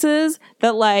performances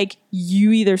that like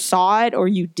you either saw it or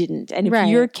you didn't. And if Right.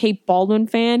 you're a Kate Baldwin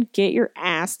fan, get your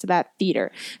ass to that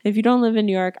theater. If you don't live in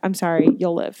New York, I'm sorry,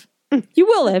 you'll live. You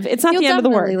will live. It's not You'll the end of the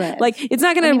definitely world. live. Like it's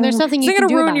not gonna. I mean, there's nothing it's you not can gonna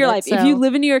do ruin about your it, life. If so. you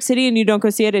live in New York City and you don't go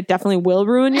see it, it definitely will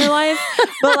ruin your life.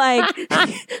 But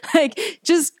like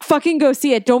just fucking go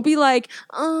see it. Don't be like,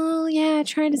 oh yeah,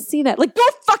 trying to see that. Like, go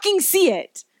fucking see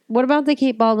it. What about the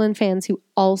Kate Baldwin fans who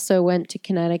also went to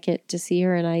Connecticut to see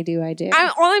her and I Do, I Do?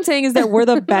 All I'm saying is that we're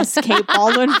the best Kate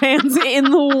Baldwin fans in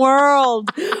the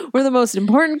world. We're the most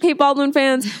important Kate Baldwin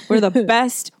fans. We're the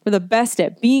best. We're the best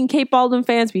at being Kate Baldwin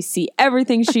fans. We see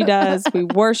everything she does. We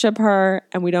worship her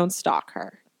and we don't stalk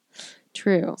her.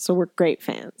 True. So we're great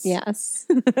fans. Yes.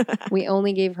 We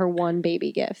only gave her one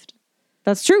baby gift,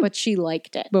 That's true. but she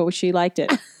liked it. But she liked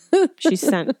it. She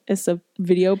sent us a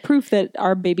video proof that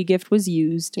our baby gift was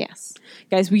used. Yes.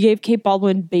 Guys, we gave Kate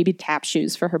Baldwin baby tap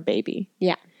shoes for her baby.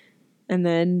 Yeah. And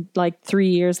then like 3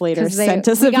 years later 'Cause sent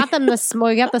us we got them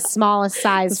we got the smallest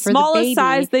size the for smallest the baby,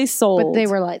 size they sold. but they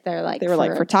were like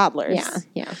for toddlers. Yeah,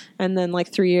 yeah. And then like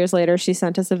 3 years later she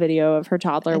sent us a video of her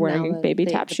toddler And wearing now the baby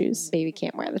tap shoes. Baby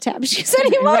can't wear the tap shoes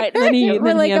anymore. Right. And then he, For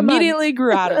then like he a month. immediately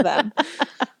grew out of them.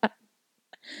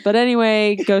 But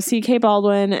anyway, go see Kate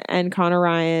Baldwin and Connor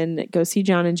Ryan. Go see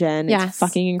John and Jen. Yes. It's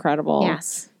fucking incredible.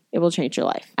 Yes, It will change your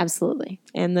life. absolutely.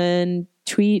 And then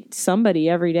tweet somebody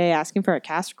every day asking for a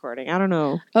cast recording. I don't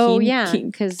know. Oh, yeah,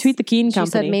 because tweet the Keen She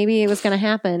Company. said maybe it was going to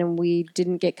happen, and we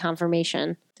didn't get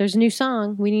confirmation. There's a new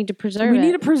song. We need to preserve it. We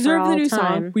need to for preserve the all new time.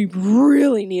 song. We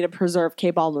really need to preserve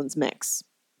Kate Baldwin's mix.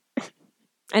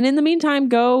 And in the meantime,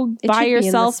 go It buy should be in the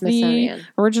yourself the Smithsonian.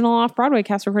 original off-Broadway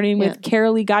cast recording Yeah. with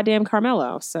Carolee goddamn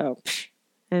Carmelo. So,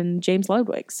 and James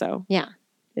Ludwig. So Yeah,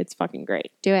 it's fucking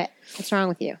great. do it. What's wrong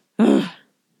with you?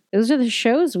 Those are the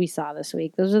shows we saw this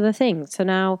week. Those are the things. So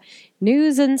now,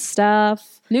 news and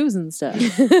stuff. News and stuff.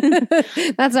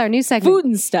 That's our new segment. Food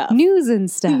and stuff. News and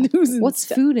stuff. News and What's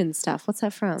stuff. food and stuff? What's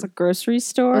that from? It's a grocery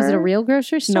store. Is it a real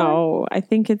grocery store? No, I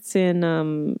think it's in,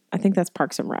 I think that's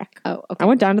Parks and Rec. Oh, okay. I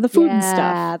went down to the food and stuff.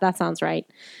 Yeah, that sounds right.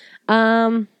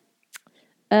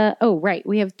 Right.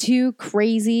 We have two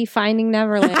crazy Finding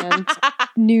Neverland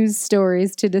news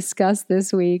stories to discuss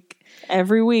this week.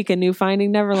 Every week, a new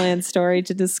Finding Neverland story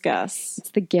to discuss.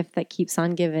 It's the gift that keeps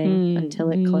on giving until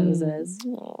it closes.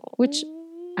 Which,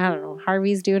 I don't know,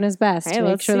 Harvey's doing his best to make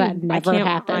let's sure see. that never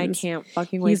happens. I can't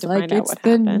fucking wait He's to like, find out it's what the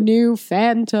happened. new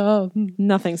Phantom.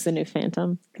 Nothing's the new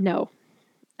Phantom. No.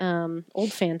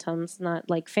 Old Phantom's not,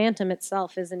 like, Phantom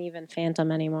itself isn't even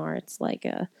Phantom anymore. It's like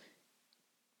a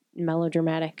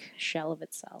melodramatic shell of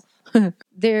itself.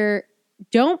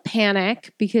 Don't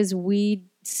panic, because we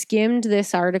skimmed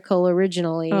this article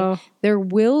originally. Oh, There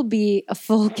will be a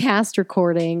full cast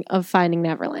recording of Finding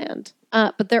Neverland.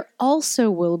 But there also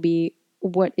will be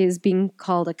what is being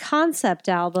called a concept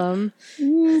album,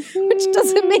 which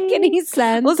doesn't make any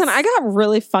sense. Listen, I got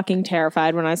really fucking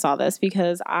terrified when I saw this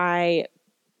because I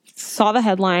saw the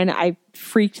headline. I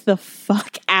freaked the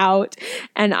fuck out.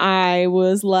 And I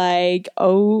was like,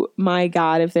 oh my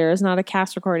God, if there is not a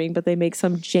cast recording, but they make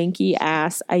some janky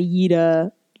ass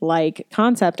Aida like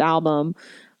concept album,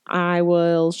 I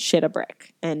will shit a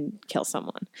brick and kill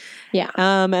someone. Yeah.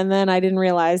 And then I didn't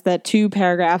realize that 2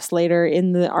 paragraphs later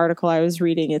in the article I was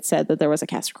reading, it said that there was a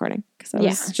cast recording because I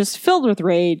was just filled with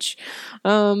rage.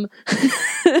 But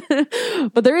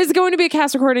there is going to be a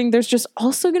cast recording. There's just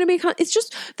also going to be it's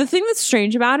just the thing that's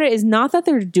strange about it is not that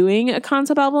they're doing a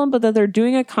concept album, but that they're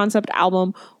doing a concept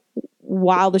album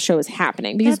while the show is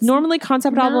happening, because That's normally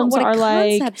concept albums are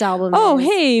like, oh,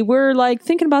 hey, we're like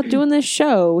thinking about doing this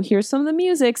show. Here's some of the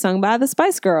music sung by the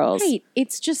Spice Girls. Right.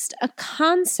 It's just a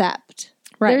concept.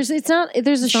 Right. There's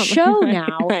a show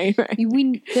now. Right.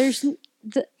 It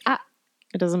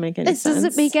doesn't make any sense. This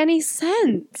doesn't make any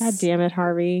sense. God damn it,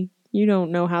 Harvey. You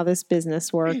don't know how this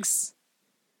business works.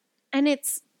 And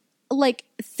it's like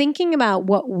thinking about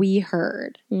what we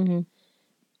heard. Mm-hmm.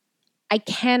 I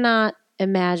cannot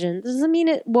imagine. Doesn't mean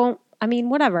it won't. I mean,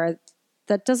 whatever.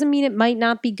 That doesn't mean it might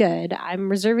not be good. I'm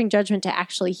reserving judgment to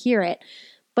actually hear it.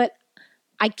 But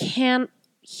I can't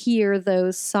hear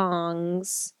those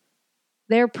songs.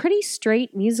 They're pretty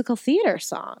straight musical theater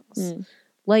songs.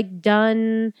 Like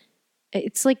done.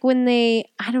 It's like when they,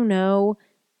 I don't know,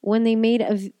 when they made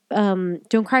a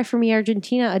Don't Cry For Me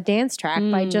Argentina a dance track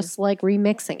by just like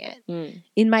remixing it.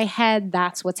 In my head,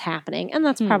 that's what's happening. And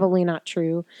that's probably not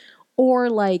true. Or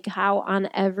like how on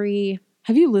every...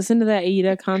 Have you listened to that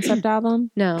Aida concept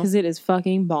album? No. Because it is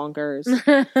fucking bonkers.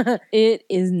 It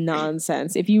is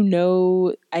nonsense. If you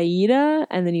know Aida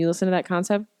and then you listen to that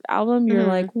concept album, you're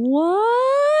like,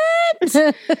 what?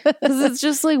 Because it's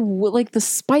just like the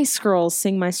Spice Girls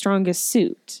sing My Strongest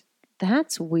Suit.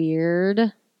 That's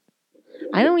weird.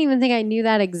 I don't even think I knew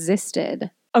that existed.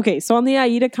 Okay, so on the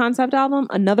Aida concept album,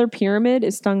 Another Pyramid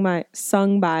is sung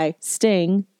by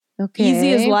Sting. Okay.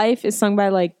 Easy as Life is sung by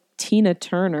like Tina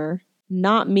Turner.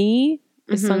 Not Me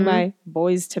is sung by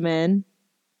Boys to Men.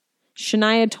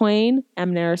 Shania Twain,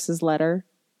 Amneris' Letter.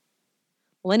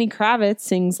 Lenny Kravitz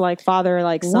sings like Father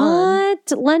Like Son.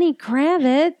 What? Lenny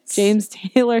Kravitz? James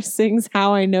Taylor sings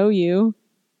How I Know You.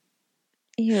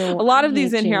 Ew, A lot of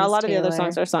these in here, a James lot of the other Taylor.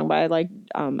 songs are sung by like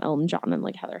Elton John and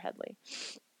like Heather Headley.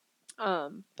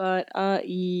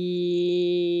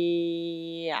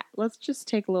 Yeah, let's just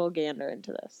take a little gander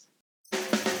into this.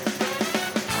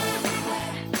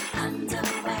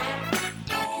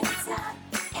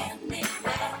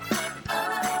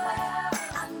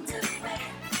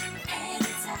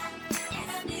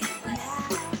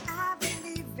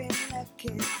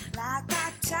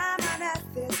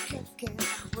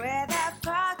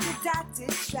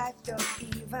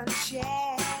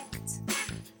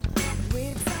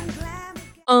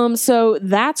 So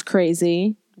that's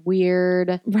crazy.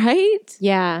 Weird. Right?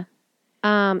 Yeah.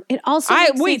 It also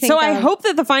makes me think I of- hope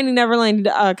that the Finding Neverland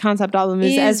concept album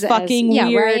is as fucking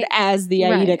weird right? as the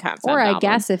Aida Right. concept Or I album.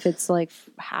 guess if it's like,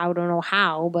 I don't know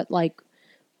how, but like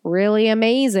really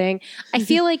amazing. I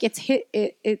feel like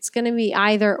it's going to be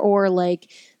either or,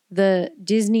 like the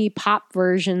Disney pop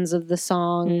versions of the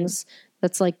songs.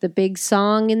 That's like the big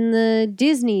song in the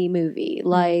Disney movie,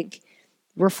 like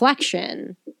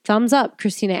Reflection, thumbs up,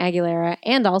 Christina Aguilera,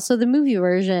 and also the movie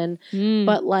version,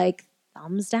 but like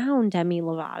thumbs down, Demi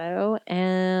Lovato,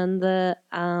 and the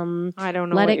I don't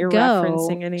know Let what It you're Go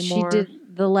referencing anymore. She did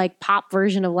the like pop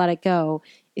version of Let It Go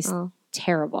is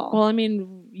terrible. Well, I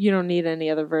mean, you don't need any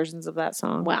other versions of that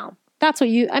song. Well, that's what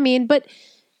but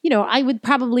you know, I would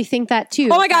probably think that too.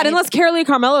 Oh my God, unless Carolee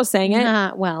Carmelo sang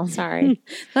it. Well, Sorry.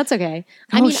 that's okay.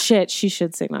 I mean, shit, she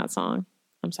should sing that song.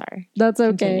 I'm sorry. That's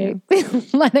okay.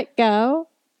 Let It Go.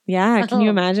 Yeah, can you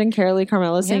imagine Carolee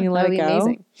Carmelo singing that Let would It be Go?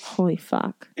 amazing. Holy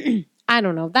fuck. I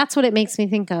don't know. That's what it makes me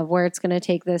think of, where it's going to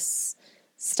take this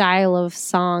style of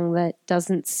song that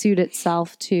doesn't suit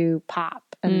itself to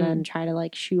pop and then try to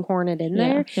like shoehorn it in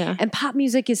there. Yeah. And pop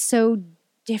music is so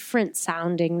different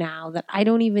sounding now that I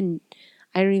don't even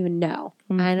know.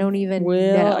 I don't even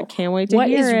know. I can't wait to What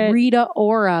hear is it. Rita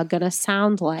Ora gonna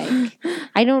sound like?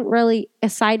 I don't really,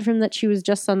 aside from that she was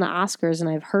just on the Oscars and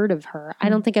I've heard of her, I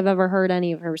don't think I've ever heard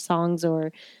any of her songs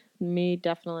or Me,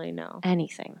 definitely no.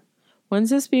 anything. When's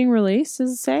this being released,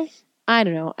 does it say? I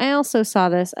don't know. I also saw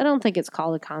this. I don't think it's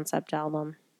called a concept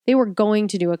album. They were going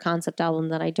to do a concept album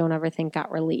that I don't ever think got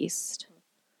released.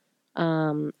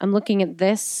 I'm looking at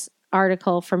this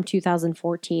article from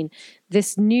 2014.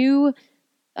 This new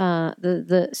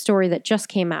the story that just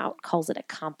came out calls it a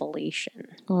compilation.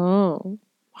 Oh.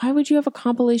 Why would you have a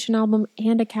compilation album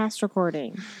and a cast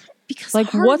recording? Because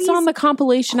Like, what's on the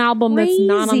compilation album that's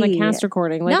not on the crazy. cast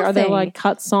recording? Like, are there Nothing. like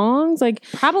cut songs? Like,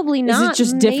 Probably not. is it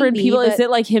just different maybe, people? Is but- it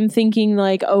like him thinking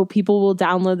like, oh, people will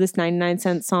download this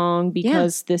 99-cent song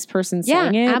because this person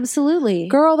sang it? Absolutely.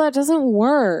 Girl, that doesn't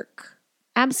work.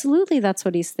 Absolutely, that's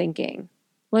what he's thinking.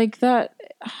 Like that.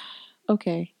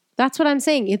 Okay. That's what I'm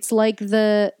saying. It's like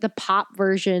the pop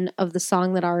version of the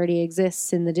song that already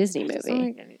exists in the Disney movie. Doesn't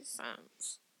make any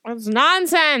sense. It's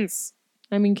nonsense.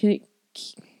 I mean, you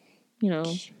know,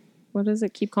 what is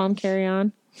it? Keep calm, carry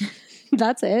on.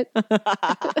 That's it.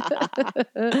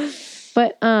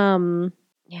 But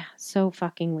yeah, so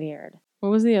fucking weird. What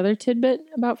was the other tidbit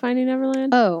about Finding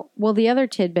Neverland? Oh, well, the other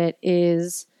tidbit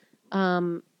is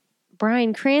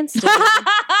Bryan Cranston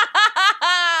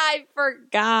I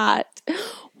forgot.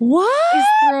 What? is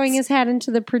throwing his hat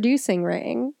into the producing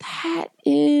ring. That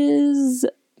is,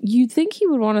 you'd think he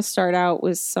would want to start out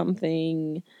with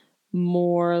something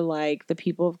more like The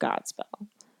People of Godspell.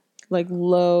 Like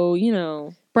low, you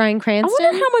know. Bryan I Cranston?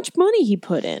 wonder how much money he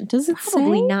put in. Does it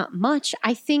Probably say? not much.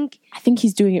 I think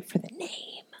he's doing it for the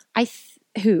name.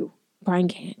 who? Bryan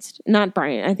Cranston. Not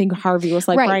Brian. I think Harvey was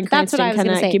like, Right, Bryan that's what Cranston,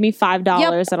 I was gonna say. give me $5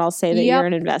 Yep. and I'll say that Yep. you're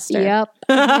an investor. Yep.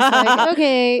 He's like,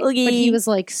 okay. Okay. But he was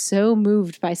like so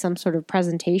moved by some sort of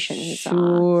presentation he saw.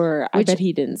 Sure. I Which- bet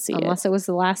he didn't see it. Unless it was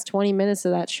the last 20 minutes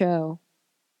of that show.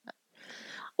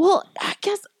 Well, I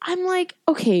guess I'm like,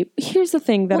 okay, here's the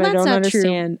thing that Well, I that's don't not true.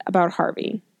 understand about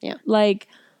Harvey. Yeah. Like,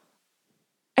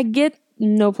 I get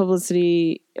no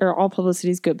publicity or all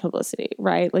publicity is good publicity,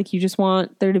 right? Like, you just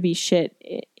want there to be shit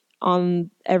on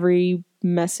every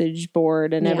message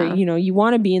board and every, Yeah. you know, you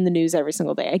want to be in the news every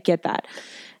single day. I get that.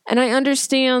 And I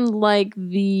understand like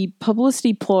the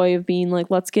publicity ploy of being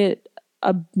like, let's get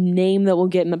a name that will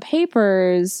get in the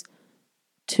papers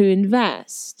to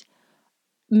invest.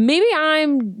 Maybe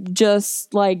I'm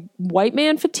just like white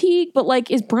man fatigue, but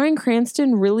like, is Bryan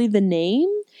Cranston really the name?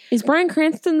 Is Bryan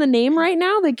Cranston the name right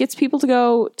now that gets people to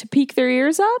go to peek their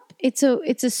ears up? It's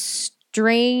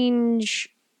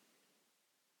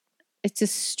a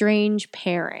strange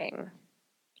pairing.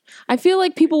 I feel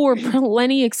like people were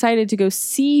plenty excited to go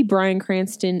see Bryan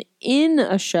Cranston in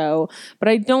a show, but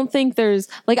I don't think there's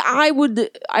like I would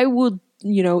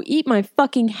you know, eat my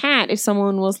fucking hat if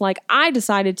someone was like, I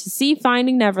decided to see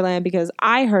Finding Neverland because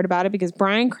I heard about it because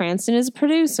Bryan Cranston is a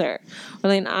producer. Or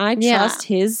like, I trust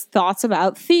his thoughts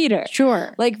about theater.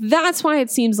 Sure. Like, that's why it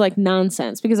seems like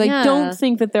nonsense because I Yeah. don't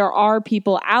think that there are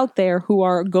people out there who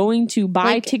are going to buy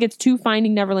Like- tickets to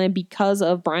Finding Neverland because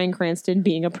of Bryan Cranston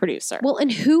being a producer. Well,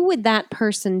 and who would that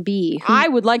person be? Who I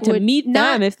would like to would meet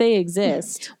not- them if they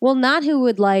exist. Well, not who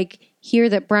would like hear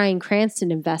that Bryan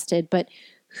Cranston invested, but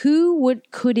who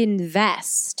could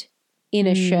invest in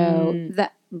a show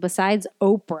that besides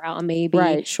Oprah, maybe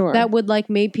Right, sure. that would like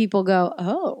make people go,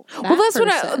 oh, Well, that's what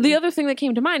person. the other thing that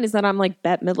came to mind is that I'm like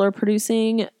Bette Midler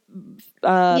producing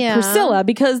Yeah. Priscilla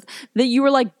because that you were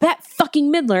like Bette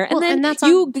fucking Midler, and Well, then and that's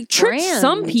you on tricked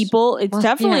some brand. people. It's Well,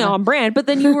 definitely yeah. on brand, but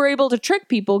then you were able to trick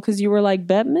people because you were like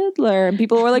Bette Midler, and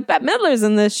people were like Bette Midler's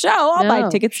in this show. I'll buy No,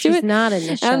 tickets to she's it. not in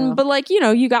the show. And but like, you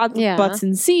know, you got Yeah. butts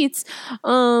and seats.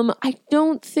 I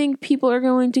don't think people are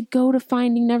going to go to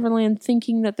Finding Neverland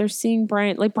thinking that they're seeing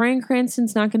Bryan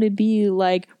Cranston's not going to be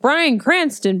like Bryan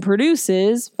Cranston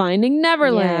produces Finding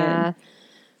Neverland. Yeah.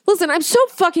 Listen, I'm so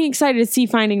fucking excited to see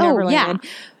Finding Oh, Neverland. yeah.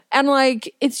 And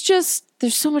like, it's just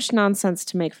there's so much nonsense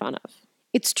to make fun of.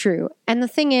 It's true. And the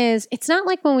thing is, it's not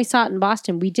like when we saw it in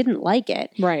Boston, we didn't like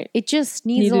it. Right. It just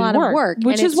needs Needed a lot of work.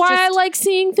 Which and is it's why I just- like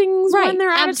seeing things when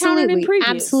they're out of town and in previews.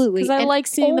 Absolutely. Because I And like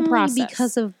seeing the only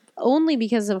process. Only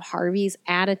because of Harvey's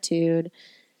attitude.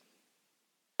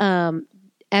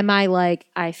 Am I like,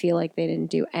 I feel like they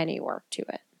didn't do any work to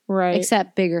it. right.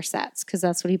 Except bigger sets, because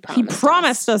that's what he He promised.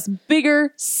 promised us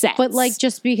bigger sets. But like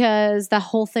just because the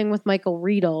whole thing with Michael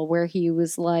Riedel where he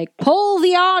was like, pull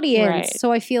the audience. Right.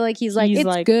 So I feel like he's like, it's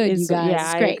good, you guys. Yeah,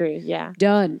 It's I great. agree. Yeah.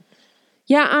 Done.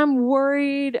 Yeah, I'm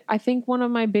worried. I think one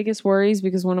of my biggest worries,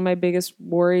 because one of my biggest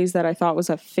worries that I thought was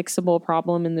a fixable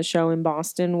problem in the show in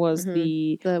Boston was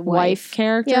the The wife wife.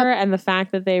 character. Yep. And the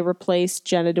fact that they replaced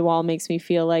Jenna Dewall makes me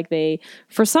feel like they,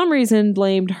 for some reason,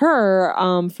 blamed her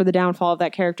for the downfall of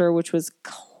that character, which was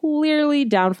clearly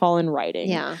downfall in writing.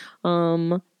 Yeah.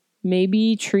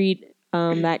 Maybe treat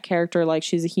that character like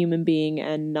she's a human being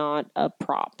and not a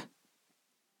prop.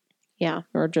 Yeah.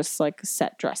 Or just like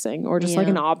set dressing or just like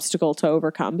Yeah. an obstacle to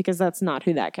overcome, because that's not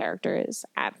who that character is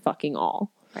at fucking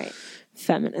all. Right.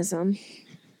 Feminism.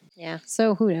 Yeah.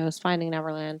 So who knows? Finding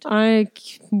Neverland.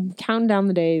 Counting down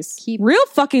the days. Real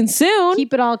fucking soon.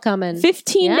 Keep it all coming.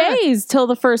 15 days till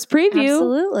the first preview.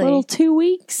 Absolutely. Little 2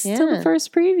 weeks till the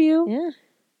first preview. Yeah.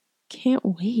 Can't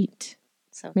wait.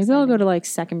 So maybe I'll go to like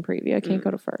second preview. I can't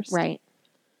go to first. Right.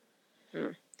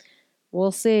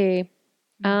 We'll see.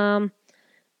 Other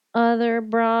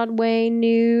Broadway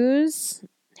news.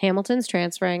 Hamilton's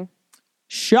transferring.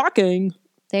 Shocking.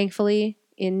 Thankfully,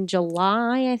 in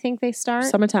July, I think they start.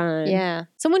 Summertime. Yeah.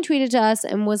 Someone tweeted to us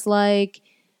and was like,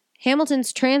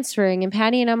 Hamilton's transferring and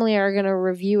Patty and Emily are going to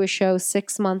review a show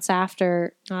 6 months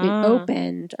after it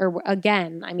opened. Or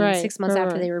again, 6 months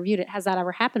after they reviewed it. Has that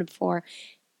ever happened before?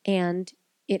 And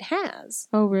it has.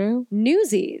 Oh, really?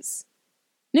 Newsies.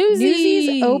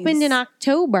 Newsies opened in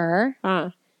October.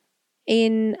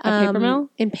 In Paper Mill?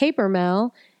 In Paper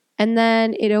Mill. And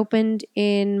then it opened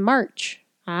in March.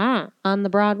 On the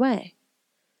Broadway.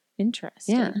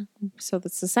 Interesting. Yeah. So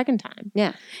that's the second time.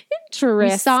 Yeah.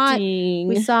 Interesting.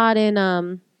 We saw it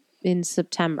in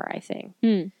September, I think.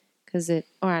 Because I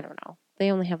don't know.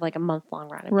 They only have like a month-long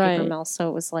run at Paper Mill, so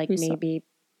it was like maybe.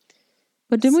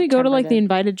 But didn't we go to like the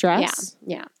invited dress?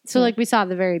 Yeah. So like we saw at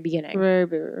the very beginning. Right.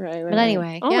 But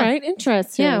anyway. All right.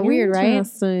 Interesting. Yeah, weird, right?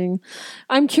 Interesting.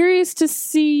 I'm curious to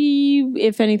see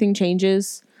if anything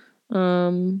changes.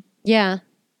 Yeah.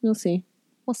 We'll see.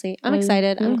 We'll see. I'm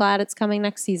excited. I'm glad it's coming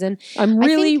next season. I'm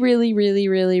really glad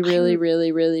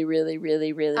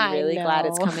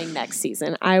it's coming next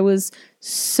season. I was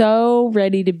so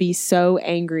ready to be so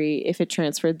angry if it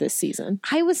transferred this season.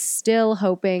 I was still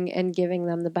hoping and giving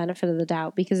them the benefit of the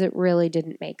doubt because it really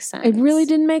didn't make sense. It really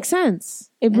didn't make sense.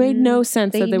 It made no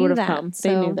sense that they would have come.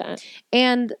 They knew that.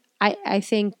 And I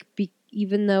think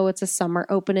even though it's a summer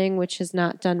opening, which has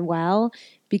not done well,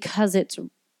 because it's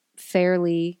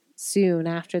fairly soon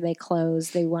after they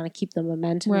close, they want to keep the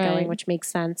momentum going, which makes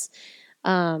sense.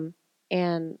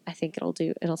 And I think it'll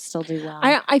still do well.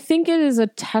 I think it is a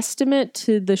testament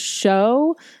to the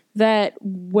show that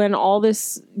when all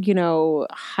this,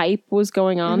 hype was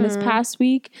going on this past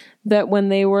week, that when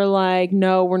they were like,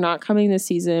 no, we're not coming this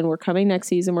season, we're coming next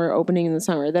season, we're opening in the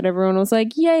summer, that everyone was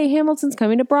like, yay, Hamilton's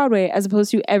coming to Broadway, as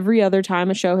opposed to every other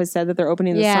time a show has said that they're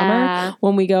opening in the summer,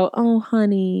 when we go, oh,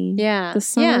 honey, the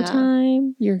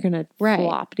summertime, you're going to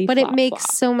floppity But it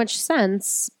makes so much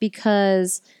sense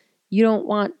because they don't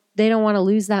want to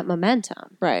lose that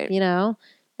momentum. Right.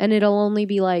 And it'll only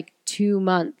be like 2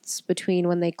 months between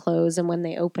when they close and when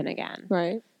they open again.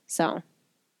 Right. So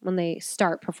when they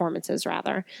start performances,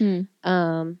 rather. Which is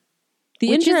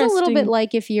a little bit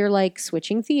like if you're like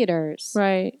switching theaters.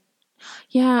 Right.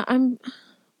 Yeah, we'll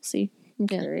see. I'm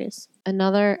curious.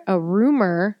 A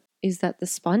rumor is that the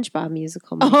SpongeBob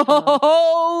musical.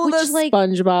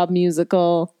 SpongeBob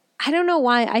musical. I don't know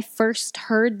why I first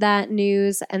heard that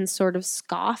news and sort of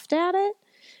scoffed at it.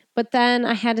 But then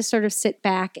I had to sort of sit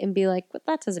back and be like, but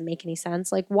that doesn't make any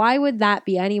sense. Like, why would that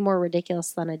be any more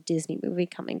ridiculous than a Disney movie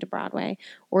coming to Broadway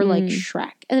or like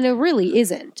Shrek? And it really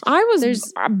isn't. I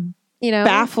was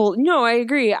baffled. No, I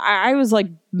agree. I was like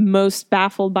most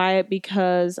baffled by it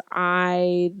because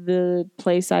the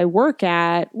place I work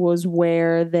at was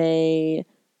where they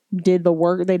did the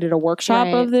work. They did a workshop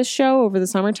of this show over the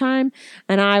summertime.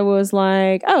 And I was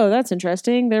like, oh, that's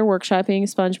interesting. They're workshopping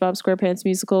SpongeBob SquarePants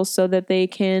musical so that they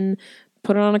can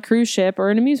put it on a cruise ship or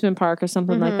an amusement park or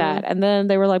something like that. And then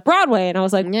they were like, Broadway. And I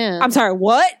was like, I'm sorry,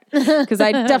 what? Because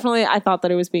I thought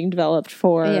that it was being developed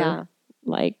for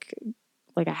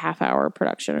like a half-hour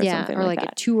production or something or like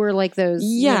that. A tour like those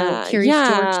Curious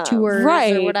George tours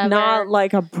or whatever. Not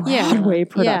like a Broadway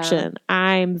production.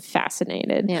 I'm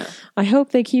fascinated. Yeah. I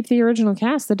hope they keep the original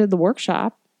cast that did the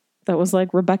workshop. That was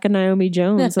like Rebecca Naomi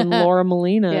Jones and Laura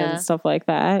Molina and stuff like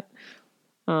that.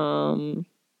 We'll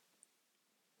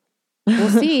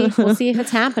see. We'll see if it's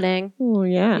happening. Oh,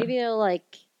 yeah. Maybe they'll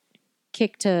like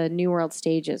kick to New World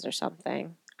Stages or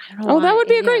something. I don't know. That would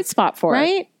be a great spot for it.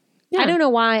 Right? Yeah. I don't know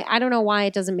why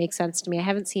it doesn't make sense to me. I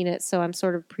haven't seen it, so I'm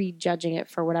sort of prejudging it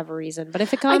for whatever reason. But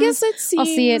if it comes, I guess I'll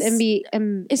see it and be.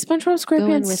 Is SpongeBob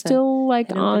SquarePants still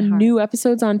like on new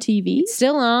episodes on TV? It's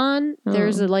still on.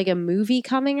 There's a movie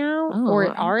coming out, or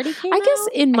it already came out. I guess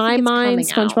in my mind,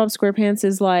 SpongeBob SquarePants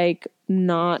is like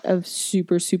not a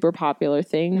super, super popular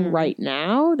thing right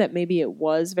now. That maybe it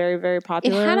was very, very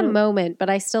popular. It had a moment, but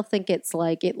I still think it's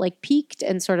like it peaked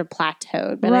and sort of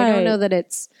plateaued. But I don't know that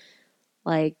it's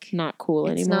like not cool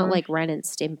anymore. It's not like Ren and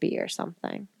Stimpy or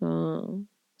something. Oh,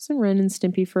 isn't Ren and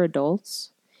Stimpy for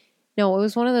adults? No, it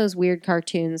was one of those weird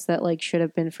cartoons that like should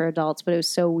have been for adults, but it was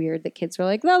so weird that kids were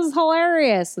like, "That was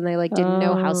hilarious," and they like didn't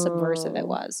know how subversive it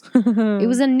was. It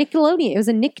was a Nickelodeon. It was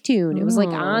a Nicktoon. It was like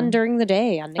on during the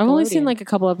day on Nickelodeon. I've only seen like a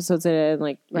couple episodes of it,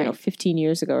 like 15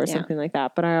 years ago or something like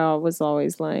that. But I was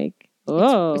always like,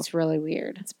 "Oh, it's really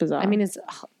weird. It's bizarre." I mean, it's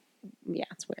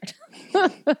weird.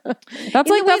 that's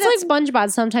like SpongeBob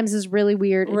sometimes is really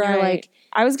weird. And you're like,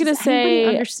 I was gonna say,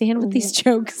 understand what these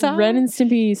jokes are. Ren and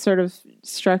Stimpy sort of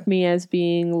struck me as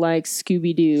being like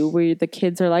Scooby Doo, where the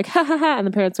kids are like, "Ha ha ha," and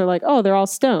the parents are like, "Oh, they're all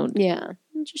stoned." Yeah,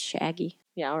 just Shaggy.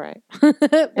 Yeah, all right.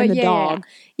 But and the dog.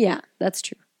 Yeah, that's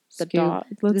true. The dog.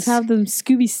 Let's have them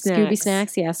Scooby snacks. Scooby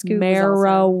snacks, yeah. Scooby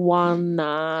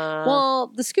marijuana. Well,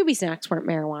 the Scooby snacks weren't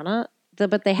marijuana,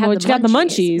 but they had the munchies. Got the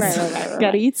munchies. Right.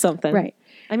 Got to eat something. Right.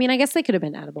 I mean, I guess they could have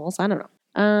been edibles. I don't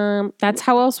know. That's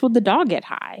how else would the dog get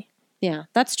high? Yeah,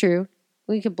 that's true.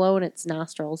 We could blow in its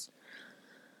nostrils.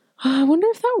 I wonder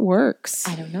if that works.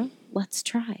 I don't know. Let's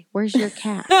try. Where's your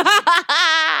cat?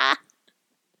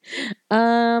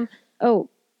 Megan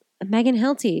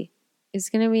Hilty is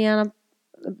going to be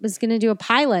is going to do a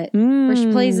pilot where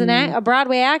she plays a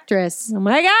Broadway actress. Oh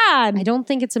my God. I don't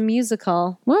think it's a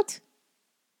musical. What?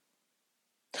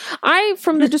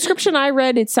 From the description I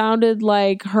read, it sounded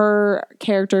like her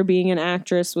character being an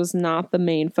actress was not the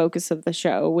main focus of the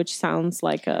show, which sounds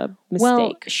like a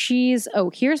mistake. Well,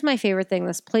 here's my favorite thing.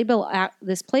 This Playbill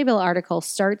article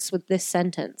starts with this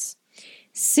sentence.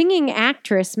 Singing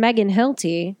actress Megan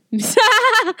Hilty.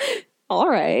 All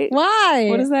right. Why?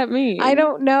 What does that mean? I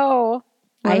don't know.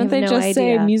 Why don't they just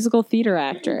say musical theater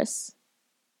actress?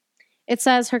 It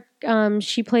says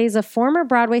she plays a former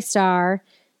Broadway star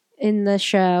in the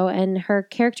show, and her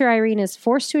character Irene is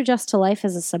forced to adjust to life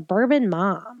as a suburban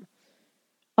mom.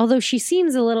 Although she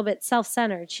seems a little bit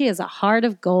self-centered, she has a heart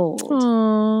of gold.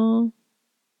 Aww.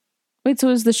 Wait, so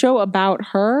is the show about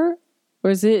her,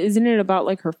 or isn't it about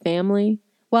like her family?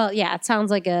 Well, yeah, it sounds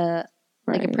like a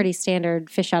pretty standard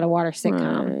fish out of water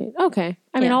sitcom. Right. Okay,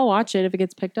 I mean, I'll watch it if it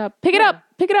gets picked up. Pick it up.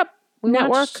 We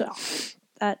Network.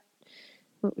 That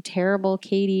terrible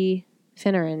Katie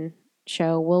Finneran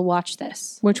show. We'll watch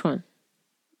this. Which one?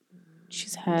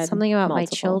 She's had something about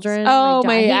multiples. My children. Oh,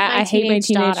 I hate my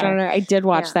teenage daughter. I did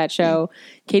watch that show.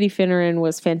 Katie Finneran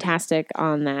was fantastic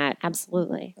on that.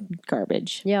 Absolutely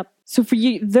garbage. Yep. So for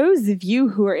you, those of you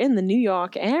who are in the New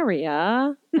York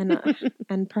area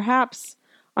and perhaps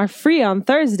are free on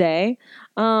Thursday,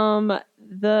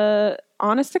 the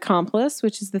Honest Accomplice,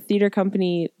 which is the theater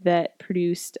company that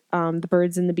produced The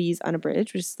Birds and the Bees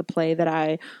Unabridged, which is the play that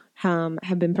I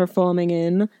have been performing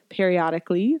in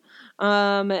periodically,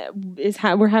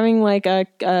 we're having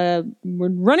we're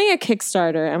running a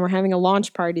Kickstarter and we're having a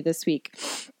launch party this week.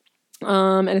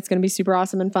 And it's going to be super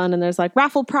awesome and fun. And there's like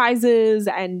raffle prizes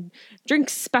and drink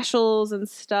specials and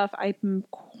stuff. I'm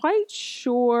quite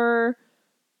sure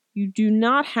you do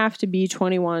not have to be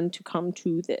 21 to come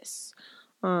to this.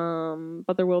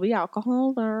 But there will be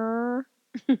alcohol there.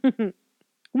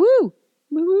 Woo!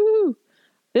 Woo!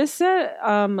 This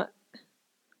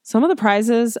some of the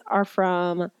prizes are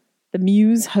from the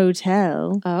Muse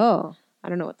Hotel. Oh. I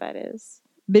don't know what that is.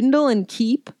 Bindle and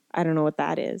Keep. I don't know what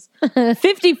that is.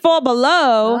 54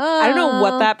 Below. I don't know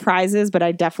what that prize is, but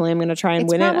I definitely am going to try and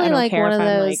win it. I don't care one if of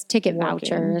I'm those ticket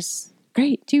vouchers.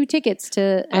 Great. 2 tickets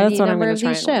to any number of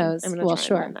these shows. Well,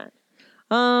 sure.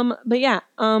 But yeah,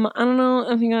 I don't know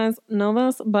if you guys know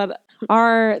this, but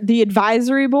the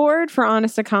advisory board for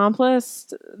Honest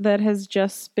Accomplice that has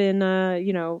just been,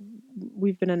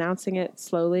 we've been announcing it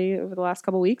slowly over the last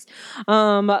couple weeks.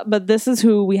 But this is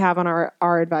who we have on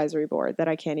our advisory board that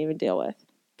I can't even deal with.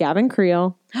 Gavin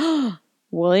Creel,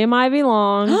 William Ivy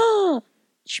Long,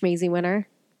 Schmazy winner,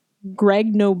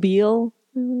 Greg Nobile.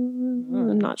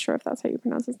 I'm not sure if that's how you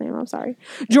pronounce his name. I'm sorry.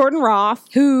 Jordan Roth.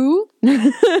 Who?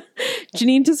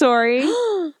 Janine Tesori.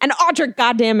 And Audra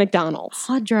goddamn McDonald.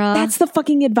 Audra. That's the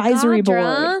fucking advisory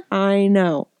board. I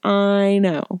know. I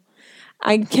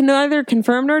can neither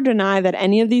confirm nor deny that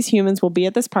any of these humans will be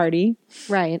at this party.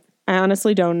 Right. I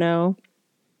honestly don't know.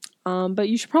 But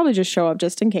you should probably just show up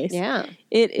just in case. Yeah.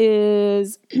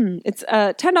 It's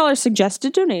a $10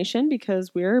 suggested donation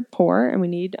because we're poor and we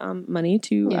need money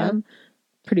to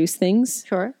produce things.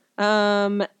 Sure.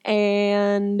 And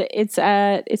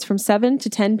it's from 7 to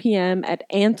 10 p.m. at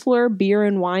Antler Beer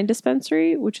and Wine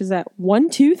Dispensary, which is at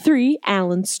 123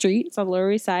 Allen Street. It's on the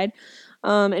Lower East Side.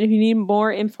 And if you need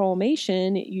more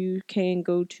information, you can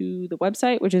go to the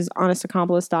website, which is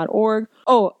honestaccomplice.org.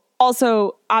 Oh,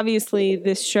 also, obviously,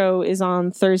 this show is on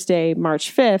Thursday,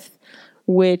 March 5th,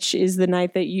 which is the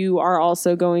night that you are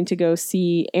also going to go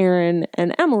see Aaron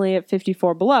and Emily at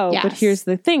 54 Below. Yes. But here's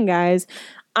the thing, guys.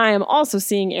 I am also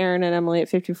seeing Aaron and Emily at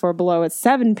 54 Below at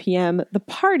 7 p.m. The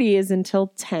party is until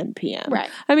 10 p.m. Right.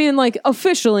 I mean, like,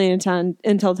 officially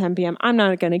until 10 p.m. I'm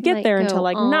not going to get Might there go until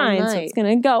like all 9, so night. it's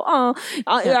going to go,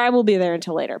 I will be there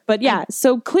until later. But yeah,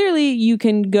 so clearly you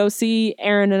can go see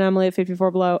Aaron and Emily at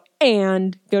 54 Below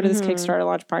and go to this Kickstarter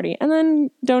launch party and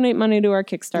then donate money to our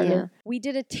Kickstarter. Yeah. We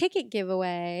did a ticket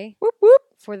giveaway Whoop, whoop.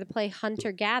 for the play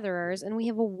Hunter Gatherers, and we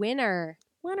have a winner.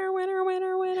 Winner, winner,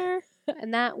 winner, winner.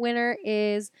 And that winner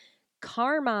is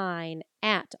Carmine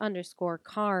at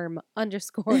 _Carm_ein_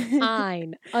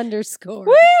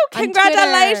 Woo!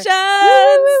 Congratulations!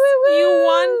 You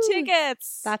won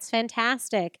tickets. That's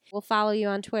fantastic. We'll follow you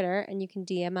on Twitter, and you can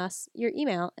DM us your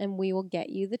email, and we will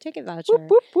get you the ticket voucher Whoop,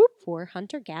 whoop, whoop. for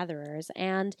Hunter Gatherers.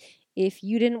 And if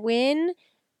you didn't win,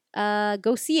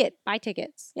 go see it. Buy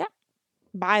tickets. Yeah.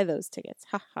 Buy those tickets.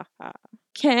 Ha ha ha.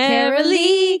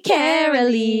 Carolee,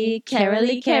 Carolee,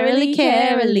 Carolee, Carolee,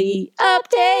 Carolee.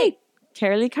 Update.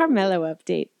 Carolee Carmelo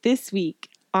update this week.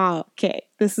 Oh, okay.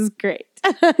 This is great.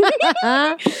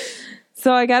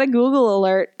 So I got a Google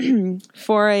alert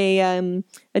for a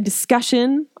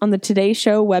discussion on the Today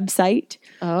Show website.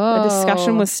 Oh. A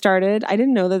discussion was started. I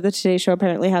didn't know that the Today Show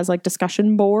apparently has like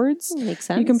discussion boards Makes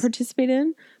sense. you can participate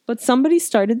in. But somebody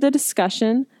started the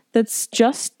discussion that's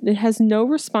just, it has no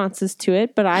responses to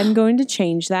it, but I'm going to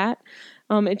change that.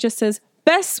 It just says,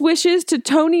 best wishes to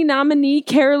Tony nominee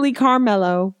Carolee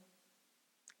Carmelo.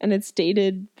 And it's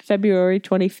dated February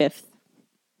 25th,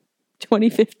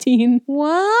 2015.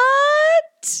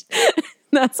 What?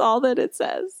 That's all that it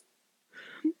says.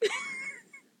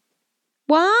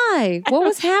 Why? What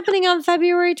was happening on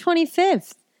February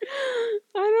 25th?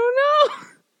 I don't know.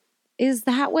 Is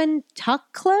that when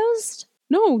Tuck closed?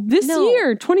 No, this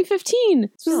year, 2015.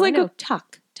 This was like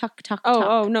Tuck.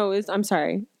 Oh no, I'm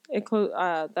sorry. It closed.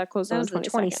 That closed That on was the the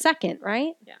 22nd. 22nd,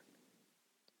 right? Yeah.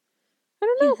 I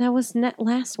don't know. Yeah, that was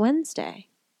last Wednesday.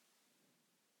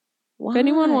 Why? If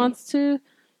anyone wants to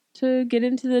get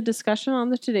into the discussion on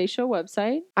the Today Show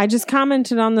website, I just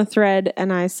commented on the thread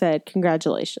and I said,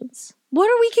 congratulations. What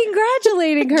are we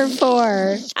congratulating her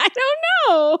for? I don't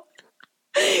know.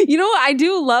 You know, I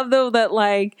do love though that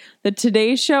like the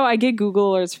Today Show, I get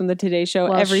Google alerts from the Today Show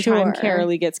every time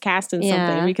Carolee gets cast in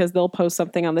something because they'll post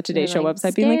something on the Today Show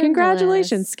website being like,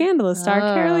 congratulations, Scandalous star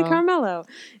Carolee Carmelo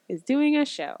is doing a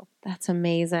show. That's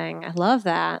amazing. I love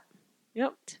that.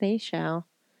 Yep. Today Show.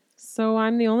 So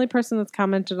I'm the only person that's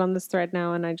commented on this thread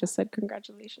now and I just said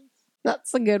congratulations.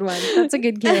 That's a good one. That's a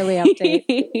good Carolee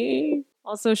update.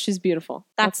 Also, she's beautiful.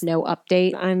 That's no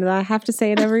update. I have to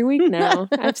say it every week now.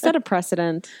 I've set a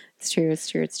precedent. It's true. It's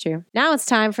true. It's true. Now it's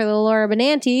time for the Laura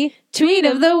Benanti Tweet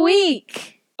of the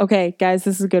Week. Okay, guys,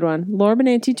 this is a good one. Laura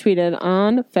Benanti tweeted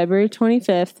on February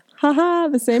 25th. Haha,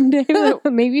 the same day.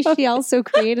 Maybe she also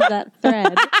created that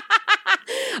thread.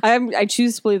 I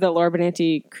choose to believe that Laura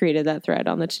Benanti created that thread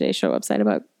on the Today Show website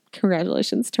about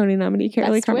congratulations, Tony nominee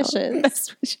Carolee Carmelo.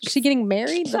 Best wishes. Is she getting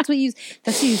married? That's what you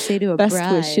say to a best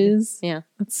bride. wishes. Yeah.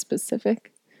 That's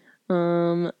specific.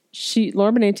 Laura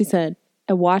Benanti said,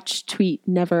 a watch tweet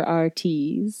never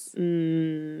RTs.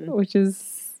 Which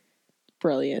is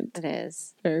brilliant. It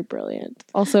is. Very brilliant.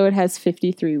 Also, it has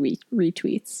 53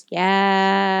 retweets.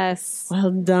 Yes.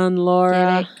 Well done,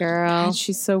 Laura. Get it, girl. God,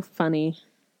 she's so funny.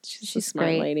 She's a smart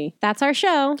great. lady. That's our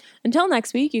show. Until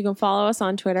next week, you can follow us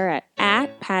on Twitter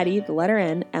at Patty, the letter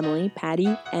N, Emily,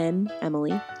 Patty N,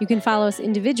 Emily. You can follow us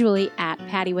individually at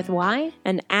Patty with Y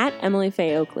and at Emily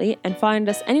Faye Oakley, and find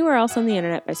us anywhere else on the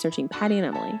internet by searching Patty and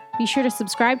Emily. Be sure to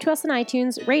subscribe to us on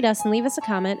iTunes, rate us, and leave us a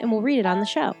comment, and we'll read it on the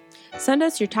show. Send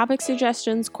us your topic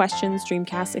suggestions, questions,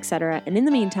 dreamcasts, etc. And in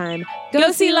the meantime,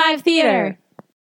 go see live theater!